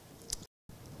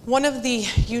 One of the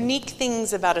unique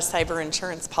things about a cyber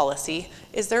insurance policy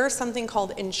is there is something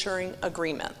called insuring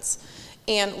agreements.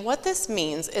 And what this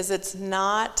means is it's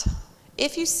not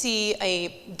if you see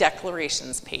a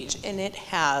declarations page and it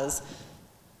has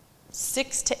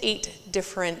 6 to 8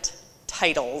 different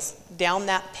titles down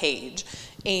that page,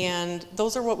 and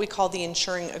those are what we call the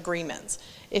insuring agreements.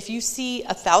 If you see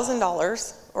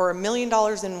 $1,000 or $1 million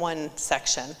in one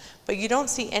section, but you don't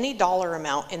see any dollar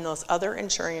amount in those other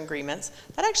insuring agreements,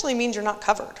 that actually means you're not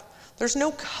covered. There's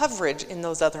no coverage in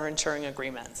those other insuring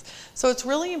agreements. So it's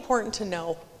really important to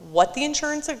know what the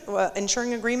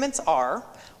insuring agreements are,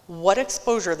 what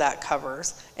exposure that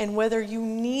covers, and whether you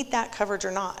need that coverage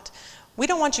or not. We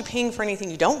don't want you paying for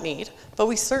anything you don't need, but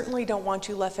we certainly don't want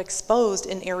you left exposed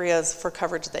in areas for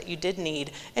coverage that you did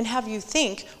need and have you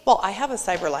think, well, I have a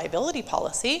cyber liability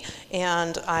policy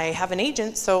and I have an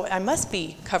agent, so I must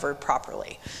be covered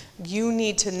properly. You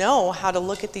need to know how to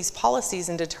look at these policies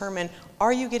and determine,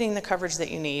 are you getting the coverage that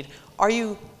you need? Are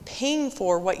you paying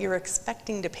for what you're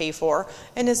expecting to pay for?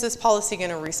 And is this policy going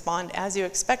to respond as you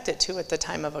expect it to at the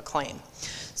time of a claim?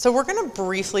 So we're going to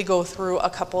briefly go through a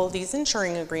couple of these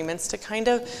insuring agreements to kind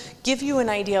of give you an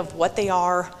idea of what they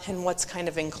are and what's kind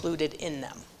of included in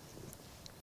them.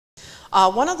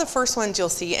 One of the first ones you'll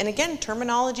see, and again,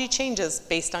 terminology changes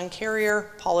based on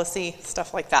carrier, policy,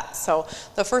 stuff like that. So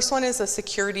the first one is a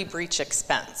security breach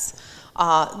expense.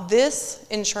 This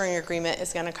insuring agreement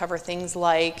is going to cover things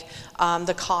like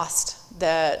the cost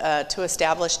that to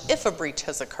establish if a breach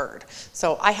has occurred.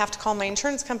 So I have to call my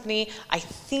insurance company. I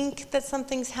think that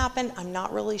something's happened. I'm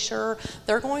not really sure.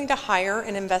 They're going to hire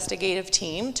an investigative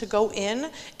team to go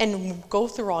in and go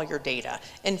through all your data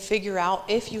and figure out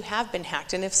if you have been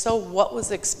hacked, and if so, what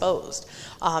was exposed.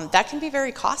 That can be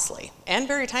very costly and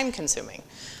very time consuming.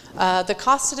 The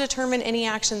cost to determine any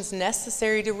actions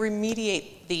necessary to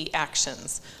remediate the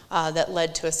actions that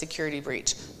led to a security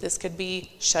breach. This could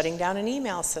be shutting down an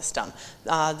email system.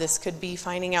 This could be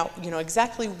finding out,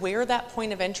 exactly where that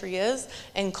point of entry is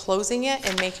and closing it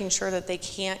and making sure that they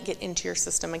can't get into your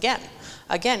system again.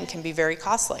 Again, can be very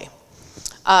costly.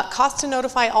 Cost to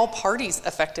notify all parties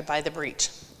affected by the breach.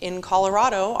 In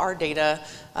Colorado, our data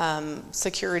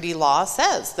security law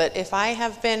says that if I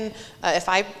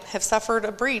have suffered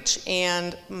a breach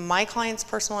and my client's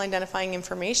personal identifying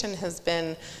information has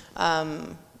been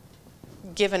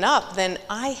given up, then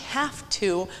I have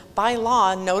to, by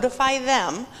law, notify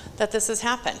them that this has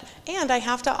happened. And I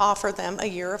have to offer them a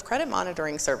year of credit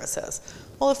monitoring services.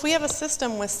 Well, if we have a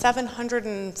system with 700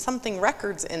 and something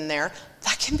records in there,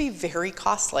 that can be very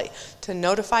costly to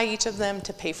notify each of them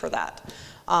to pay for that.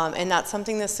 And that's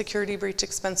something the security breach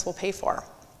expense will pay for.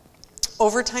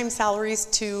 Overtime salaries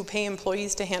to pay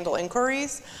employees to handle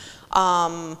inquiries.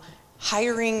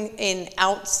 Hiring an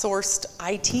outsourced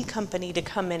IT company to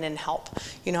come in and help.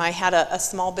 I had a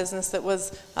small business that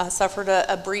was suffered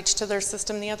a breach to their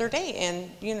system the other day,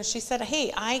 and she said,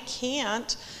 hey, I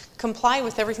can't comply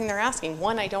with everything they're asking.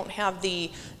 One, I don't have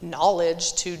the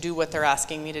knowledge to do what they're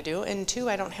asking me to do, and two,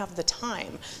 I don't have the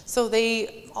time. So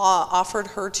they offered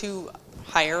her to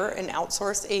hire and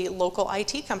outsource a local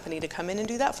IT company to come in and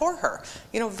do that for her.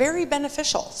 Very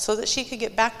beneficial so that she could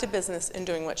get back to business and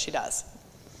doing what she does.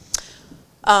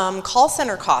 Call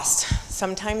center costs.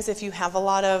 Sometimes if you have a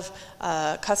lot of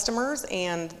customers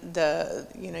and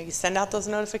you send out those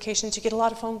notifications, you get a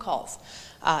lot of phone calls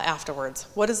afterwards.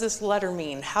 What does this letter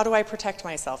mean? How do I protect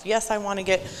myself? Yes, I want to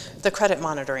get the credit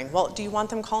monitoring. Well, do you want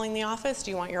them calling the office?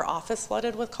 Do you want your office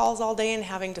flooded with calls all day and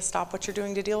having to stop what you're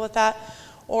doing to deal with that?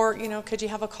 Or, could you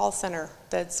have a call center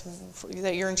that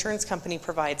your insurance company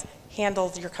provides,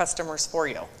 handles your customers for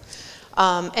you?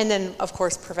 And then, of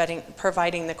course,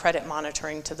 providing the credit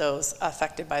monitoring to those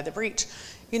affected by the breach.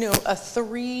 A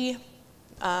 3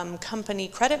 company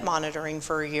credit monitoring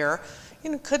for a year,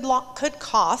 could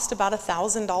cost about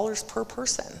 $1,000 per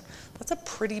person. That's a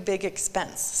pretty big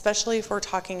expense, especially if we're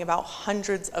talking about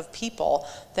hundreds of people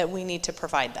that we need to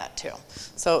provide that to.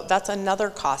 So that's another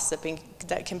cost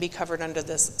that can be covered under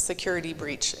this security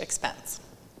breach expense.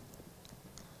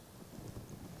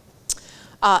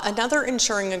 Another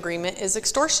insuring agreement is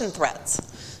extortion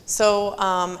threats.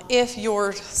 So if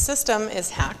your system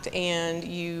is hacked and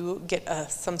you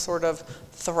get some sort of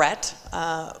threat,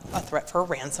 a threat for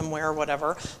ransomware or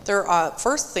whatever,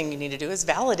 first thing you need to do is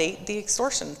validate the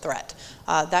extortion threat.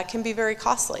 That can be very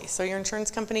costly. So your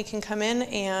insurance company can come in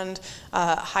and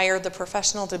hire the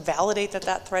professional to validate that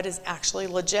that threat is actually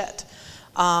legit.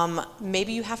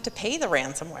 Maybe you have to pay the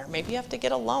ransomware. Maybe you have to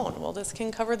get a loan. Well, this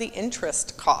can cover the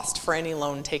interest cost for any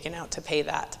loan taken out to pay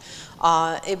that.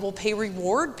 It will pay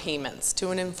reward payments to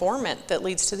an informant that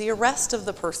leads to the arrest of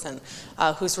the person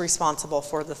who's responsible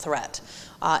for the threat.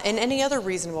 And any other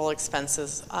reasonable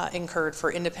expenses incurred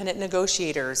for independent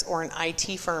negotiators or an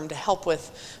IT firm to help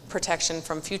with protection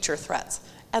from future threats.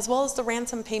 as well as the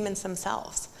ransom payments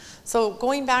themselves. So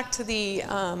going back to the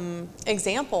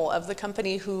example of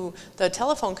the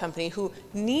telephone company who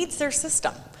needs their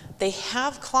system. They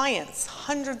have clients,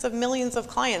 hundreds of millions of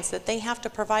clients that they have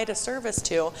to provide a service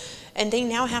to, and they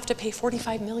now have to pay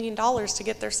 $45 million to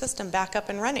get their system back up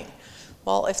and running.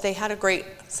 Well, if they had a great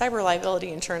cyber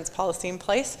liability insurance policy in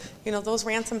place, those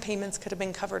ransom payments could have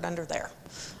been covered under there.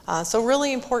 So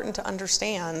really important to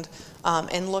understand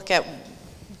and look at,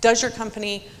 does your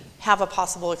company have a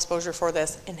possible exposure for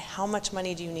this, and how much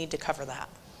money do you need to cover that?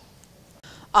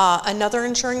 Another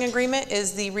insuring agreement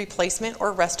is the replacement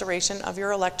or restoration of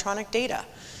your electronic data.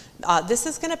 This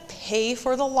is going to pay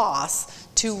for the loss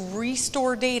to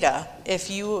restore data if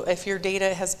your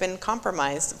data has been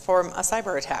compromised from a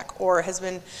cyber attack or has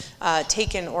been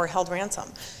taken or held ransom.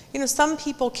 Some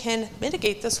people can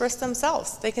mitigate this risk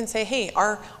themselves. They can say, hey,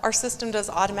 our system does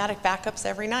automatic backups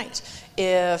every night.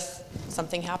 If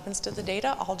something happens to the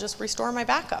data, I'll just restore my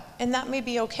backup. And that may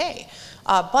be okay.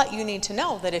 But you need to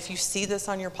know that if you see this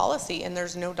on your policy and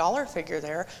there's no dollar figure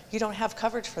there, you don't have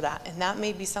coverage for that. And that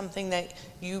may be something that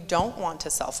you don't want to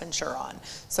self-insure on.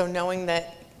 So knowing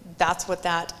that that's what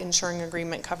that insuring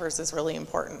agreement covers is really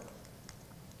important.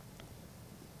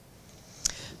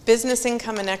 Business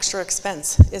income and extra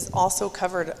expense is also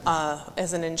covered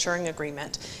as an insuring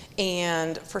agreement.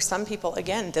 And for some people,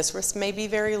 again, this risk may be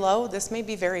very low, this may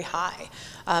be very high.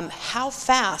 How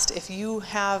fast, if you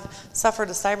have suffered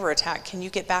a cyber attack, can you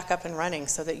get back up and running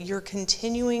so that you're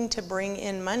continuing to bring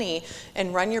in money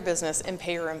and run your business and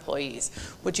pay your employees?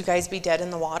 Would you guys be dead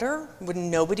in the water? Would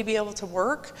nobody be able to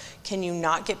work? Can you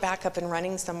not get back up and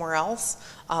running somewhere else?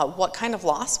 What kind of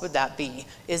loss would that be?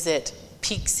 Is it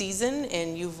peak season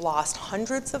and you've lost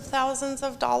hundreds of thousands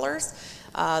of dollars?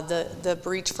 The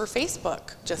breach for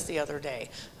Facebook just the other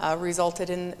day resulted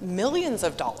in millions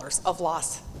of dollars of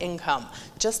lost income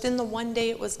just in the one day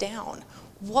it was down.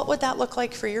 What would that look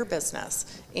like for your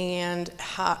business? And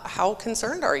how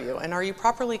concerned are you? And are you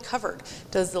properly covered?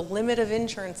 Does the limit of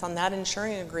insurance on that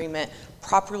insuring agreement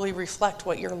properly reflect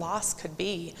what your loss could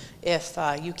be if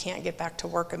you can't get back to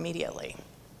work immediately?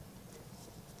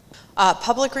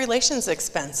 Public relations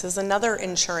expense is another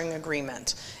insuring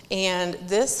agreement. And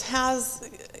this has,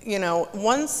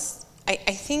 I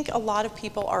think a lot of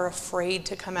people are afraid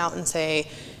to come out and say,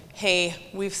 hey,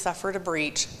 we've suffered a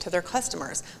breach to their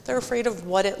customers. They're afraid of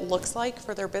what it looks like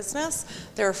for their business.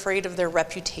 They're afraid of their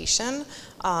reputation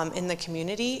in the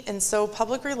community. And so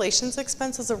public relations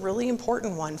expense is a really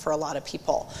important one for a lot of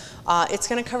people. It's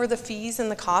going to cover the fees and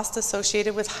the costs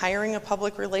associated with hiring a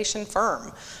public relation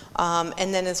firm.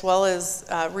 And then as well as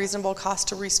reasonable cost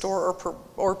to restore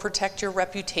or protect your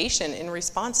reputation in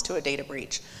response to a data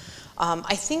breach.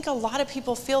 I think a lot of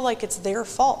people feel like it's their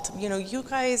fault. You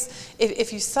guys,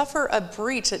 if you suffer a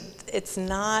breach, it's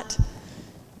not,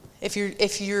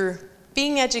 if you're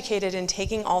being educated and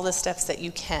taking all the steps that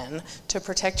you can to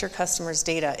protect your customers'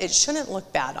 data, it shouldn't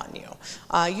look bad on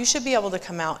you. You should be able to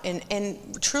come out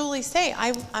and truly say,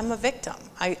 I'm a victim.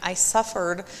 I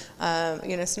suffered,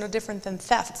 it's no different than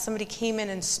theft. Somebody came in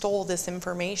and stole this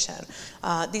information.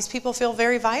 These people feel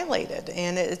very violated,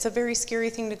 and it's a very scary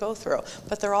thing to go through,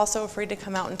 but they're also afraid to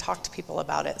come out and talk to people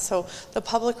about it. So the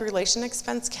public relation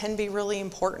expense can be really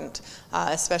important,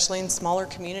 especially in smaller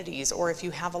communities, or if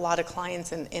you have a lot of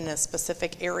clients in a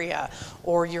specific area,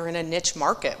 or you're in a niche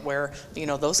market where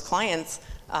those clients,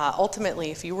 ultimately,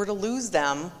 if you were to lose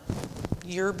them,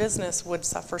 your business would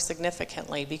suffer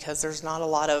significantly because there's not a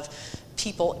lot of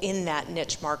people in that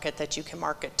niche market that you can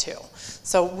market to.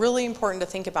 So really important to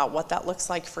think about what that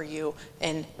looks like for you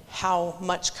and how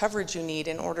much coverage you need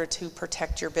in order to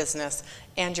protect your business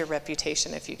and your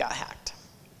reputation if you got hacked.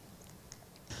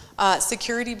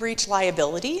 Security breach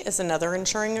liability is another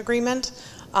insuring agreement.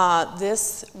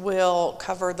 This will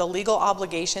cover the legal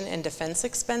obligation and defense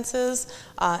expenses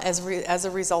as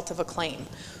a result of a claim.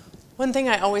 One thing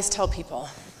I always tell people,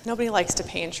 nobody likes to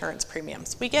pay insurance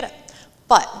premiums. We get it.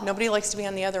 But nobody likes to be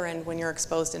on the other end when you're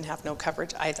exposed and have no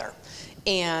coverage either.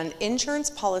 And insurance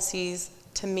policies,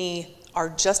 to me, are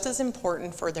just as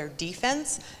important for their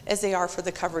defense as they are for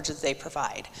the coverage that they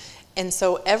provide. And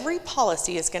so every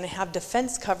policy is going to have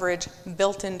defense coverage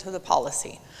built into the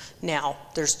policy. Now,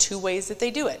 there's two ways that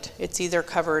they do it. It's either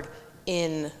covered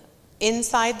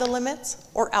inside the limits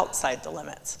or outside the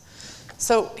limits.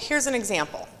 So here's an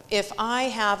example. If I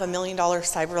have $1 million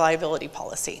cyber liability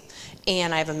policy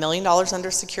and I have $1 million under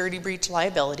security breach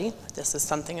liability, this is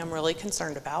something I'm really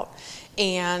concerned about,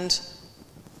 and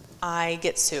I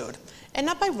get sued. And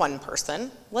not by one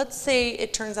person. Let's say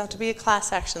it turns out to be a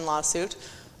class action lawsuit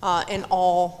and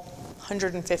all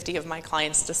 150 of my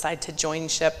clients decide to join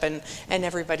ship and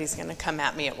everybody's going to come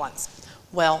at me at once.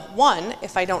 Well, one,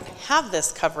 if I don't have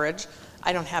this coverage,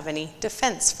 I don't have any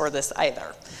defense for this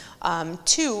either.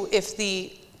 Two, if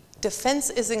the defense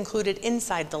is included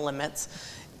inside the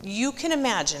limits, you can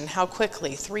imagine how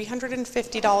quickly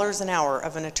 $350 an hour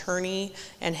of an attorney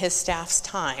and his staff's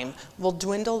time will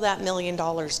dwindle that $1 million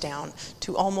down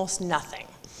to almost nothing.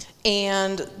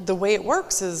 And the way it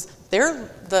works is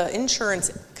the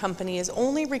insurance company is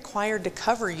only required to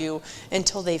cover you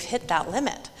until they've hit that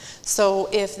limit. So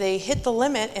if they hit the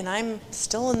limit and I'm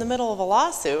still in the middle of a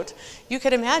lawsuit, you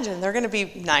could imagine they're going to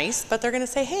be nice, but they're going to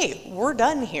say, hey, we're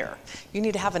done here. You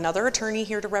need to have another attorney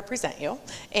here to represent you,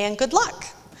 and good luck.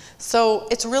 So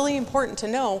it's really important to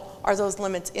know, are those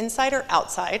limits inside or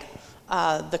outside?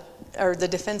 The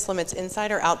defense limits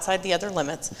inside or outside the other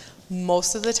limits?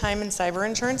 Most of the time in cyber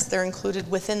insurance, they're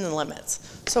included within the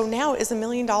limits. So now, is $1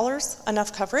 million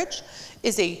enough coverage?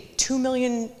 Is a $2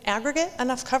 million aggregate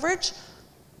enough coverage?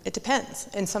 It depends,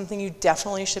 and something you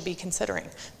definitely should be considering,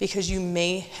 because you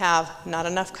may have not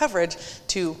enough coverage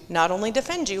to not only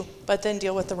defend you, but then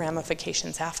deal with the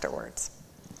ramifications afterwards.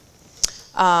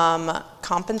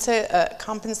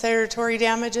 Compensatory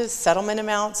damages, settlement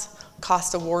amounts,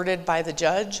 cost awarded by the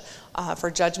judge for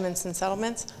judgments and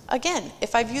settlements. Again,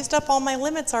 if I've used up all my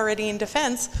limits already in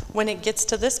defense, when it gets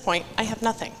to this point, I have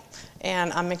nothing.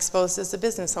 And I'm exposed as a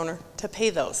business owner to pay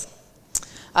those.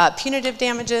 Punitive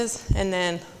damages, and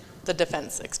then the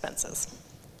defense expenses.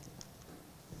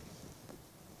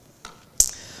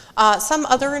 Some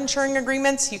other insuring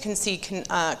agreements, you can see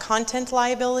content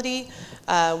liability,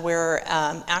 where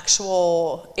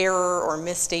actual error or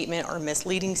misstatement or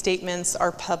misleading statements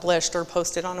are published or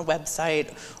posted on a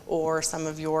website or some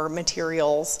of your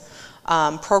materials.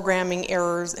 Programming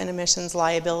errors and omissions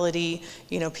liability,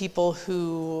 people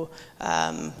who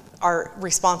are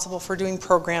responsible for doing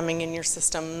programming in your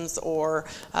systems or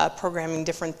programming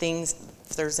different things.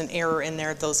 If there's an error in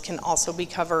there, those can also be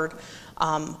covered.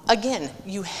 Again,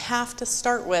 you have to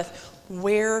start with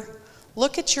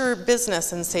look at your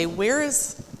business and say, where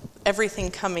is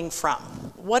everything coming from?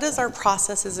 What does our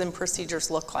processes and procedures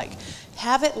look like?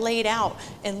 Have it laid out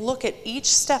and look at each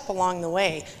step along the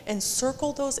way and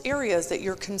circle those areas that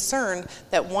you're concerned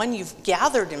that, one, you've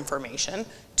gathered information,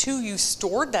 two, you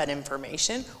stored that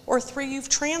information, or three, you've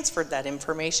transferred that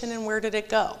information, and where did it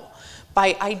go?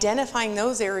 By identifying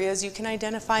those areas, you can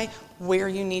identify where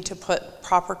you need to put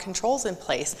proper controls in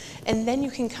place, and then you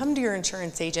can come to your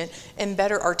insurance agent and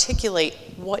better articulate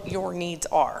what your needs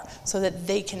are so that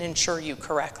they can insure you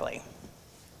correctly.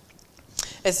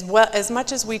 As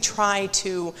much as we try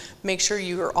to make sure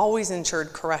you are always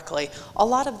insured correctly, a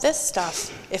lot of this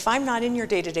stuff, if I'm not in your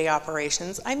day-to-day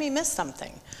operations, I may miss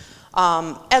something.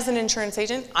 As an insurance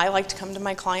agent, I like to come to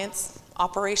my clients'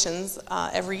 operations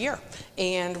every year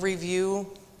and review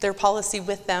their policy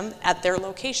with them at their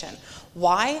location.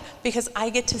 Why? Because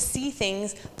I get to see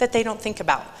things that they don't think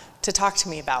about to talk to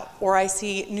me about, or I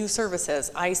see new services,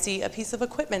 I see a piece of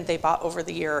equipment they bought over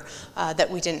the year that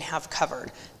we didn't have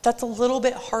covered. That's a little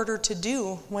bit harder to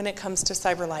do when it comes to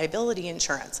cyber liability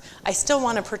insurance. I still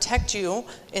want to protect you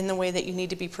in the way that you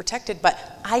need to be protected,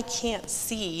 but I can't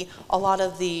see a lot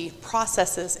of the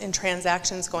processes and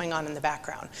transactions going on in the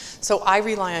background. So I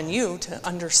rely on you to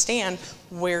understand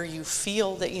where you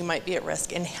feel that you might be at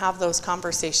risk and have those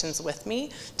conversations with me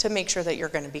to make sure that you're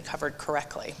going to be covered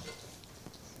correctly.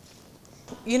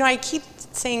 I keep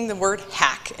saying the word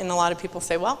hack, and a lot of people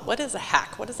say, well, what is a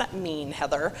hack? What does that mean,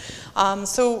 Heather?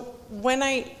 So when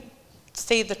I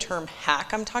say the term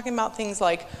hack, I'm talking about things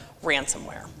like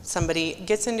ransomware. Somebody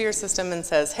gets into your system and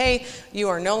says, hey, you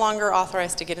are no longer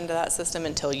authorized to get into that system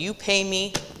until you pay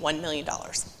me $1 million.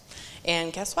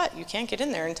 And guess what? You can't get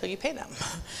in there until you pay them.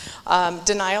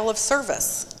 Denial of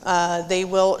service. They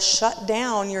will shut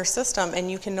down your system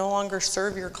and you can no longer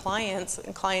serve your clients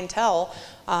and clientele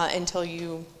until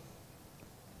you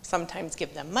sometimes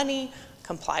give them money,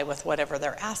 comply with whatever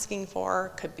they're asking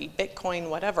for, could be Bitcoin,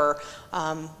 whatever,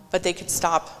 but they could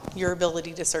stop your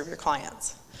ability to serve your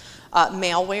clients.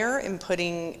 Malware and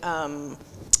putting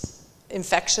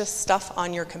infectious stuff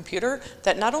on your computer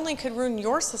that not only could ruin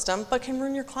your system, but can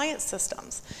ruin your client's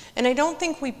systems. And I don't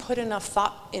think we put enough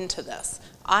thought into this.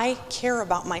 I care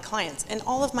about my clients, and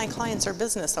all of my clients are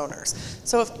business owners.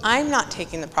 So if I'm not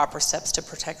taking the proper steps to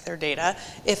protect their data,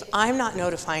 if I'm not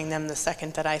notifying them the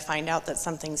second that I find out that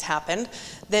something's happened,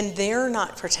 then they're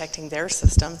not protecting their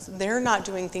systems. They're not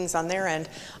doing things on their end.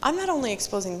 I'm not only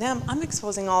exposing them, I'm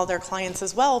exposing all their clients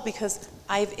as well because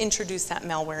I've introduced that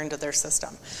malware into their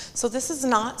system. So this is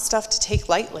not stuff to take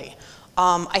lightly.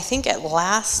 I think at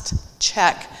last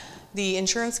check, the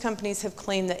insurance companies have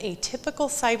claimed that a typical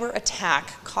cyber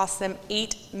attack costs them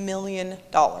 $8 million.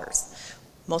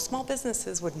 Most small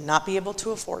businesses would not be able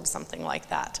to afford something like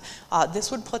that.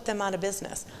 This would put them out of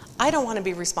business. I don't want to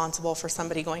be responsible for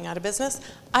somebody going out of business.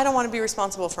 I don't want to be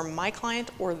responsible for my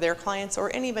client or their clients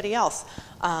or anybody else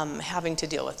having to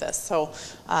deal with this. So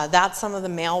that's some of the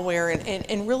malware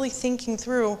and really thinking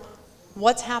through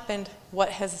what's happened, what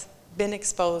has been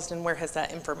exposed, and where has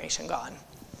that information gone.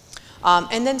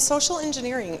 And then social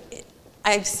engineering.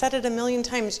 I've said it a million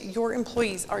times, your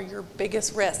employees are your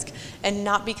biggest risk, and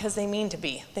not because they mean to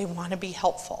be. They want to be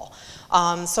helpful.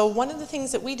 So one of the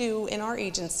things that we do in our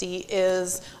agency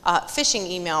is phishing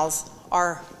emails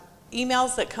are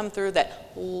emails that come through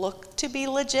that look to be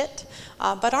legit,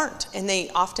 but aren't. And they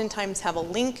oftentimes have a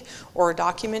link or a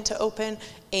document to open,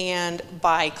 and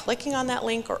by clicking on that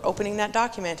link or opening that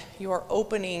document, you are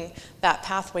opening that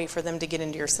pathway for them to get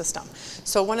into your system.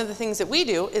 So one of the things that we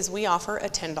do is we offer a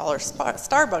 $10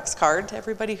 Starbucks card to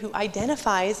everybody who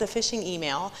identifies a phishing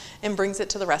email and brings it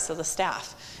to the rest of the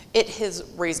staff. It has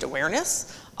raised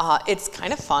awareness. It's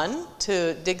kind of fun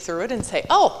to dig through it and say,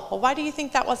 oh, well, why do you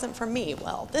think that wasn't from me?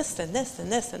 Well, this and this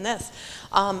and this and this.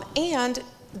 And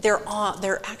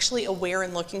they're actually aware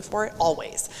and looking for it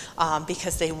always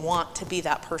because they want to be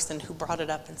that person who brought it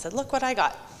up and said, look what I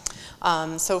got.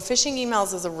 So phishing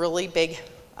emails is a really big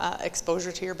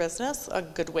exposure to your business, a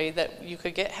good way that you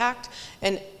could get hacked,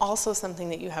 and also something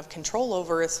that you have control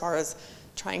over as far as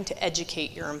trying to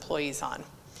educate your employees on.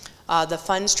 The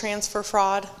funds transfer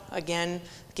fraud, again,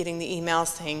 getting the email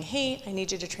saying, hey, I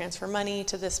need you to transfer money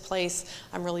to this place.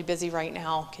 I'm really busy right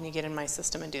now. Can you get in my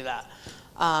system and do that?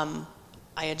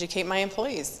 I educate my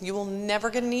employees. You will never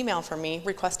get an email from me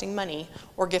requesting money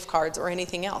or gift cards or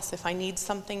anything else. If I need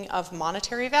something of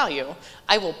monetary value,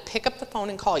 I will pick up the phone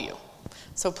and call you.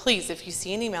 So please, if you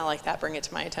see an email like that, bring it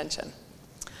to my attention.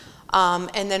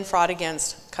 And then fraud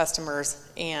against customers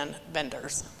and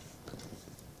vendors.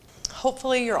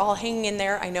 Hopefully you're all hanging in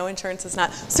there. I know insurance is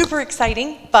not super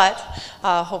exciting, but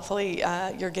hopefully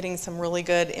you're getting some really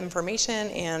good information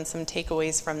and some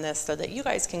takeaways from this so that you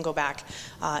guys can go back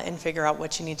and figure out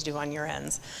what you need to do on your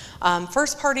ends.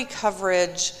 First party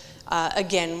coverage,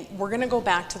 again, we're going to go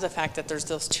back to the fact that there's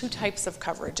those two types of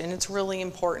coverage, and it's really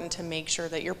important to make sure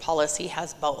that your policy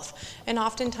has both. And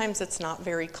oftentimes it's not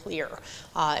very clear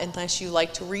unless you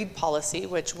like to read policy,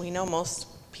 which we know most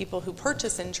people who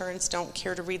purchase insurance don't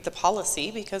care to read the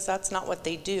policy because that's not what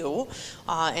they do,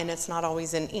 and it's not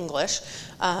always in English.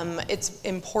 It's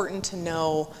important to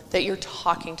know that you're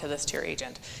talking to your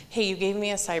agent. Hey, you gave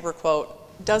me a cyber quote.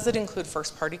 Does it include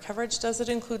first party coverage? Does it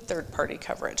include third party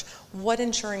coverage? What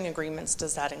insuring agreements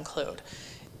does that include?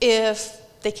 If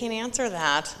they can't answer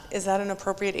that, is that an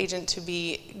appropriate agent to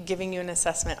be giving you an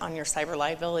assessment on your cyber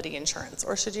liability insurance?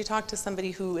 Or should you talk to somebody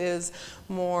who is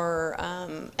more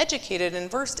educated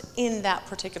and versed in that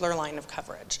particular line of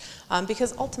coverage?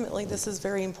 Because ultimately this is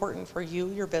very important for you,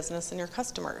 your business, and your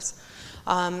customers.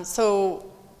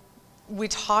 So we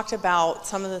talked about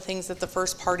some of the things that the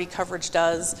first party coverage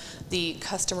does, the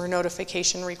customer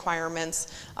notification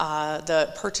requirements,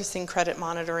 the purchasing credit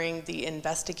monitoring, the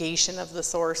investigation of the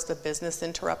source, the business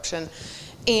interruption.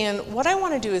 And what I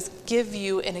want to do is give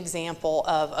you an example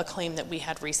of a claim that we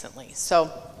had recently.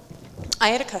 So I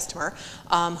had a customer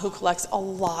who collects a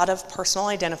lot of personal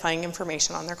identifying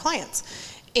information on their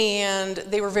clients. And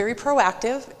they were very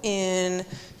proactive in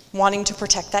wanting to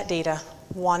protect that data,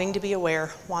 wanting to be aware,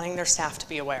 wanting their staff to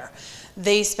be aware.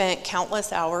 They spent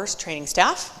countless hours training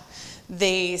staff.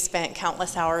 They spent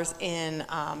countless hours in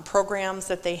programs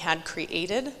that they had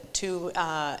created to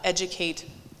educate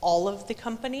all of the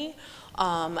company.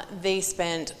 They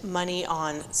spent money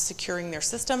on securing their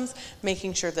systems,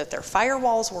 making sure that their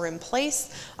firewalls were in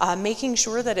place, making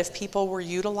sure that if people were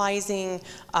utilizing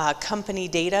company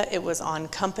data, it was on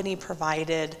company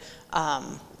provided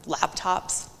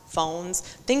laptops, phones,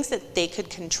 things that they could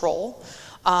control,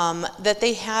 that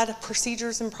they had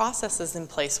procedures and processes in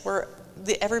place where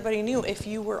everybody knew if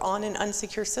you were on an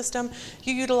unsecure system,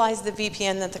 you utilized the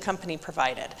VPN that the company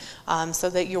provided so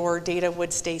that your data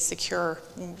would stay secure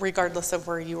regardless of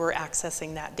where you were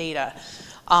accessing that data.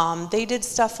 They did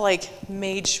stuff like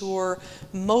made sure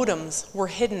modems were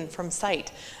hidden from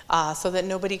sight so that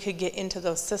nobody could get into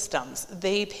those systems.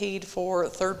 They paid for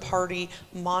third-party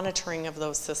monitoring of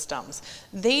those systems.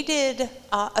 They did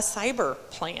a cyber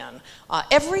plan.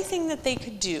 Everything that they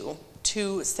could do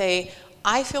to say,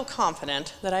 I feel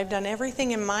confident that I've done everything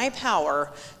in my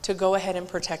power to go ahead and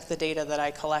protect the data that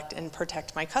I collect and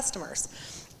protect my customers.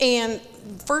 And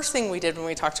first thing we did when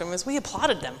we talked to them is we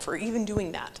applauded them for even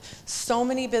doing that. So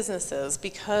many businesses,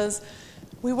 because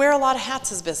we wear a lot of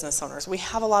hats as business owners. We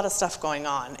have a lot of stuff going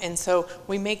on. And so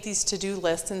we make these to-do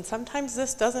lists, and sometimes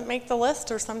this doesn't make the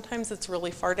list, or sometimes it's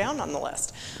really far down on the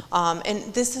list.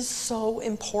 And this is so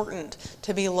important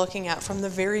to be looking at from the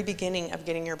very beginning of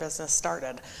getting your business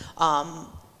started.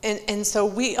 And so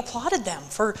we applauded them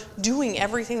for doing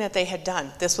everything that they had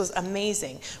done. This was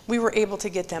amazing. We were able to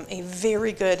get them a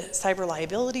very good cyber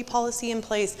liability policy in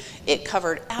place. It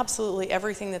covered absolutely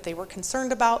everything that they were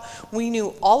concerned about. We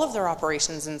knew all of their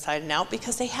operations inside and out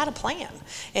because they had a plan,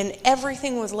 and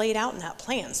everything was laid out in that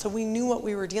plan. So we knew what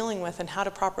we were dealing with and how to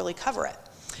properly cover it.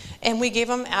 And we gave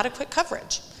them adequate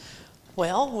coverage.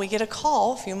 Well, we get a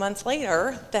call a few months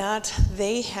later that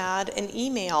they had an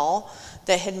email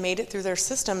that had made it through their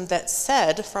system that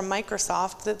said from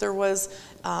Microsoft that there was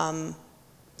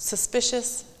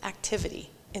suspicious activity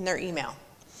in their email.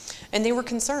 And they were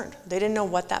concerned. They didn't know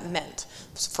what that meant.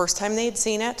 It was the first time they had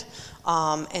seen it,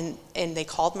 and they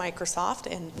called Microsoft,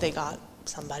 and they got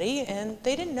somebody, and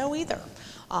they didn't know either.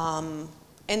 And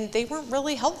they weren't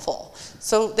really helpful.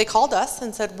 So they called us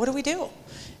and said, what do we do?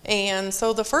 And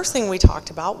so the first thing we talked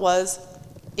about was,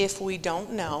 if we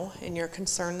don't know and you're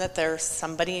concerned that there's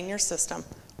somebody in your system,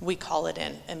 we call it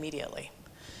in immediately.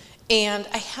 And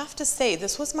I have to say,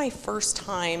 this was my first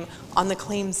time on the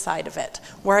claims side of it,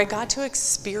 where I got to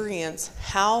experience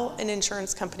how an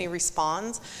insurance company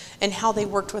responds and how they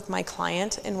worked with my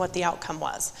client and what the outcome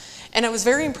was. And I was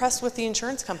very impressed with the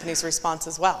insurance company's response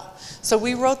as well. So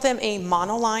we wrote them a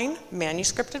monoline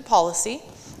manuscripted policy.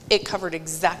 It covered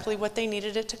exactly what they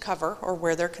needed it to cover, or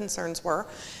where their concerns were.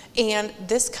 And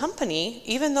this company,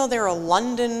 even though they're a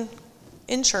London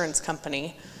insurance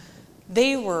company,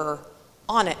 they were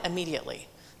on it immediately.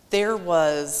 There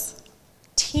was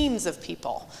teams of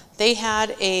people. They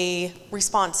had a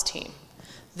response team.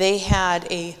 They had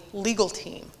a legal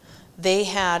team. They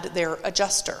had their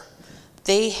adjuster.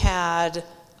 They had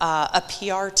a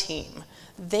PR team.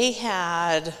 They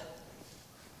had, I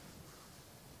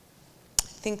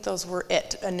think those were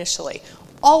it initially,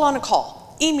 all on a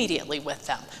call immediately with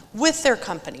them, with their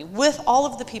company, with all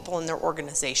of the people in their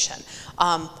organization.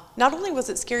 Not only was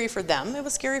it scary for them, it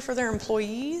was scary for their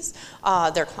employees.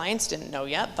 Their clients didn't know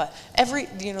yet, but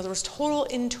there was total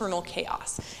internal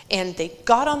chaos. And they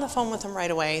got on the phone with them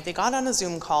right away. They got on a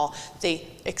Zoom call. They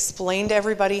explained to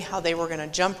everybody how they were going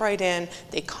to jump right in.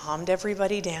 They calmed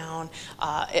everybody down.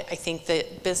 I think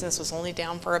that business was only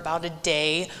down for about a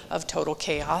day of total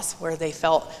chaos, where they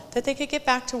felt that they could get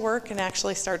back to work and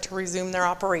actually start to resume their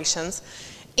operations.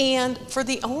 And for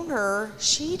the owner,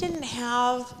 she didn't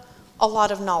have a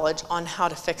lot of knowledge on how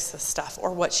to fix this stuff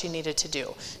or what she needed to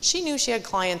do. She knew she had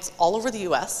clients all over the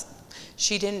US.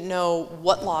 She didn't know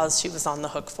what laws she was on the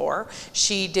hook for.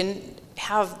 She didn't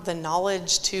have the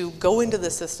knowledge to go into the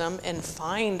system and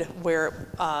find where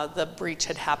the breach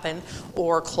had happened,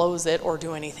 or close it, or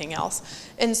do anything else.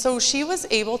 And so she was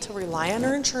able to rely on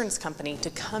her insurance company to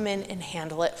come in and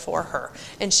handle it for her.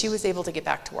 And she was able to get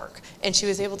back to work. And she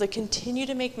was able to continue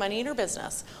to make money in her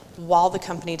business while the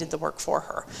company did the work for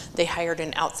her. They hired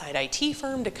an outside IT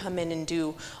firm to come in and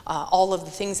do all of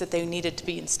the things that they needed to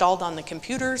be installed on the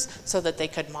computers so that they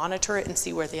could monitor it and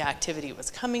see where the activity was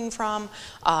coming from.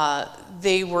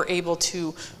 They were able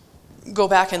to go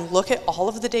back and look at all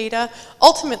of the data.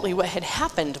 Ultimately, what had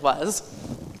happened was,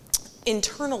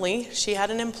 internally, she had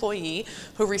an employee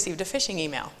who received a phishing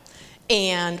email.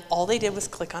 And all they did was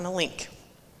click on a link.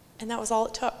 And that was all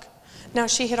it took. Now,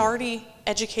 she had already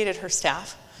educated her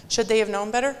staff. Should they have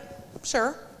known better?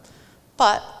 Sure.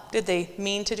 But did they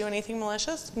mean to do anything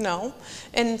malicious? No.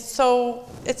 And so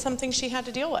it's something she had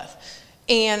to deal with.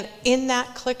 And in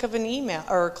that click of an email,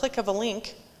 or click of a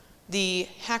link, the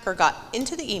hacker got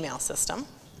into the email system.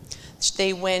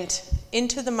 They went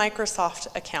into the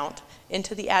Microsoft account,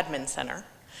 into the admin center.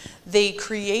 They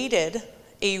created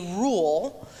a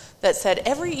rule that said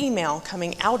every email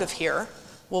coming out of here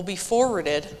will be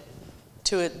forwarded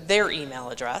to their email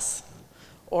address,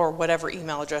 or whatever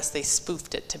email address they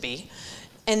spoofed it to be.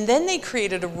 And then they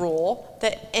created a rule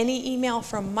that any email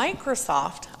from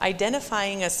Microsoft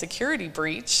identifying a security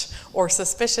breach or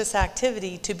suspicious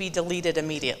activity to be deleted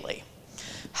immediately.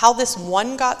 How this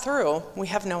one got through, we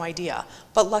have no idea,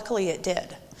 but luckily it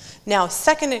did. Now,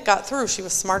 second it got through, she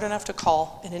was smart enough to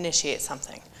call and initiate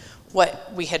something.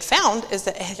 What we had found is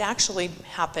that it had actually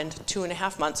happened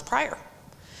 2.5 months prior.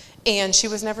 And she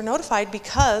was never notified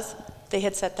because they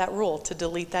had set that rule to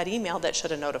delete that email that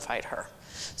should have notified her.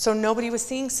 So nobody was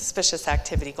seeing suspicious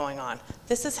activity going on.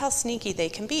 This is how sneaky they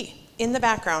can be, in the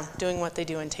background, doing what they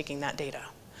do and taking that data.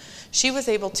 She was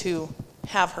able to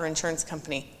have her insurance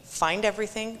company find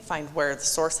everything, find where the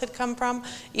source had come from,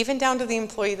 even down to the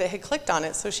employee that had clicked on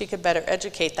it so she could better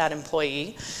educate that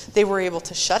employee. They were able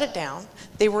to shut it down.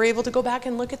 They were able to go back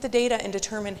and look at the data and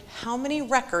determine how many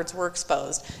records were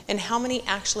exposed and how many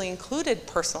actually included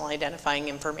personal identifying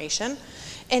information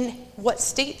and what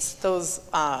states those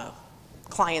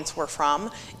clients were from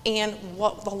and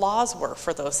what the laws were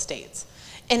for those states.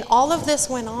 And all of this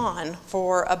went on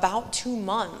for about 2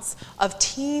 months of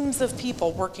teams of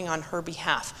people working on her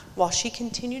behalf while she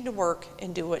continued to work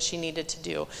and do what she needed to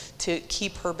do to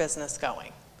keep her business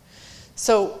going.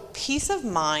 So peace of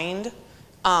mind,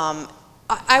 I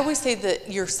always say that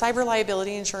your cyber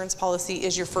liability insurance policy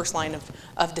is your first line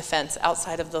of defense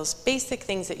outside of those basic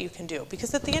things that you can do.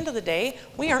 Because at the end of the day,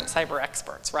 we aren't cyber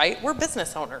experts, right? We're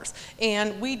business owners,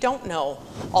 and we don't know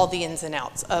all the ins and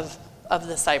outs of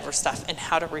the cyber stuff and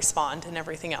how to respond and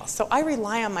everything else. So I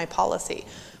rely on my policy.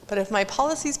 But if my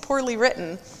policy is poorly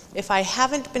written, if I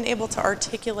haven't been able to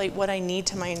articulate what I need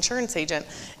to my insurance agent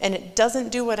and it doesn't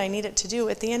do what I need it to do,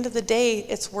 at the end of the day,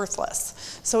 it's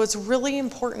worthless. So it's really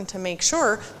important to make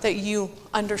sure that you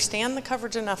understand the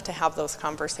coverage enough to have those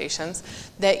conversations,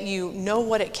 that you know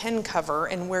what it can cover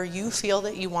and where you feel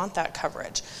that you want that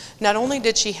coverage. Not only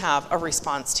did she have a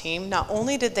response team, not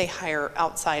only did they hire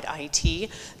outside IT,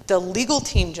 the legal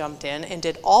team jumped in and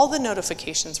did all the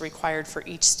notifications required for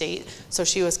each state, so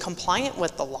she was compliant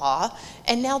with the law.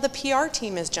 And now the PR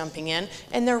team is jumping in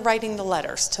and they're writing the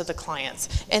letters to the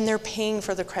clients and they're paying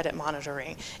for the credit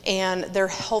monitoring and they're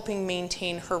helping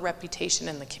maintain her reputation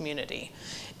in the community.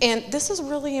 And this is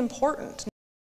really important.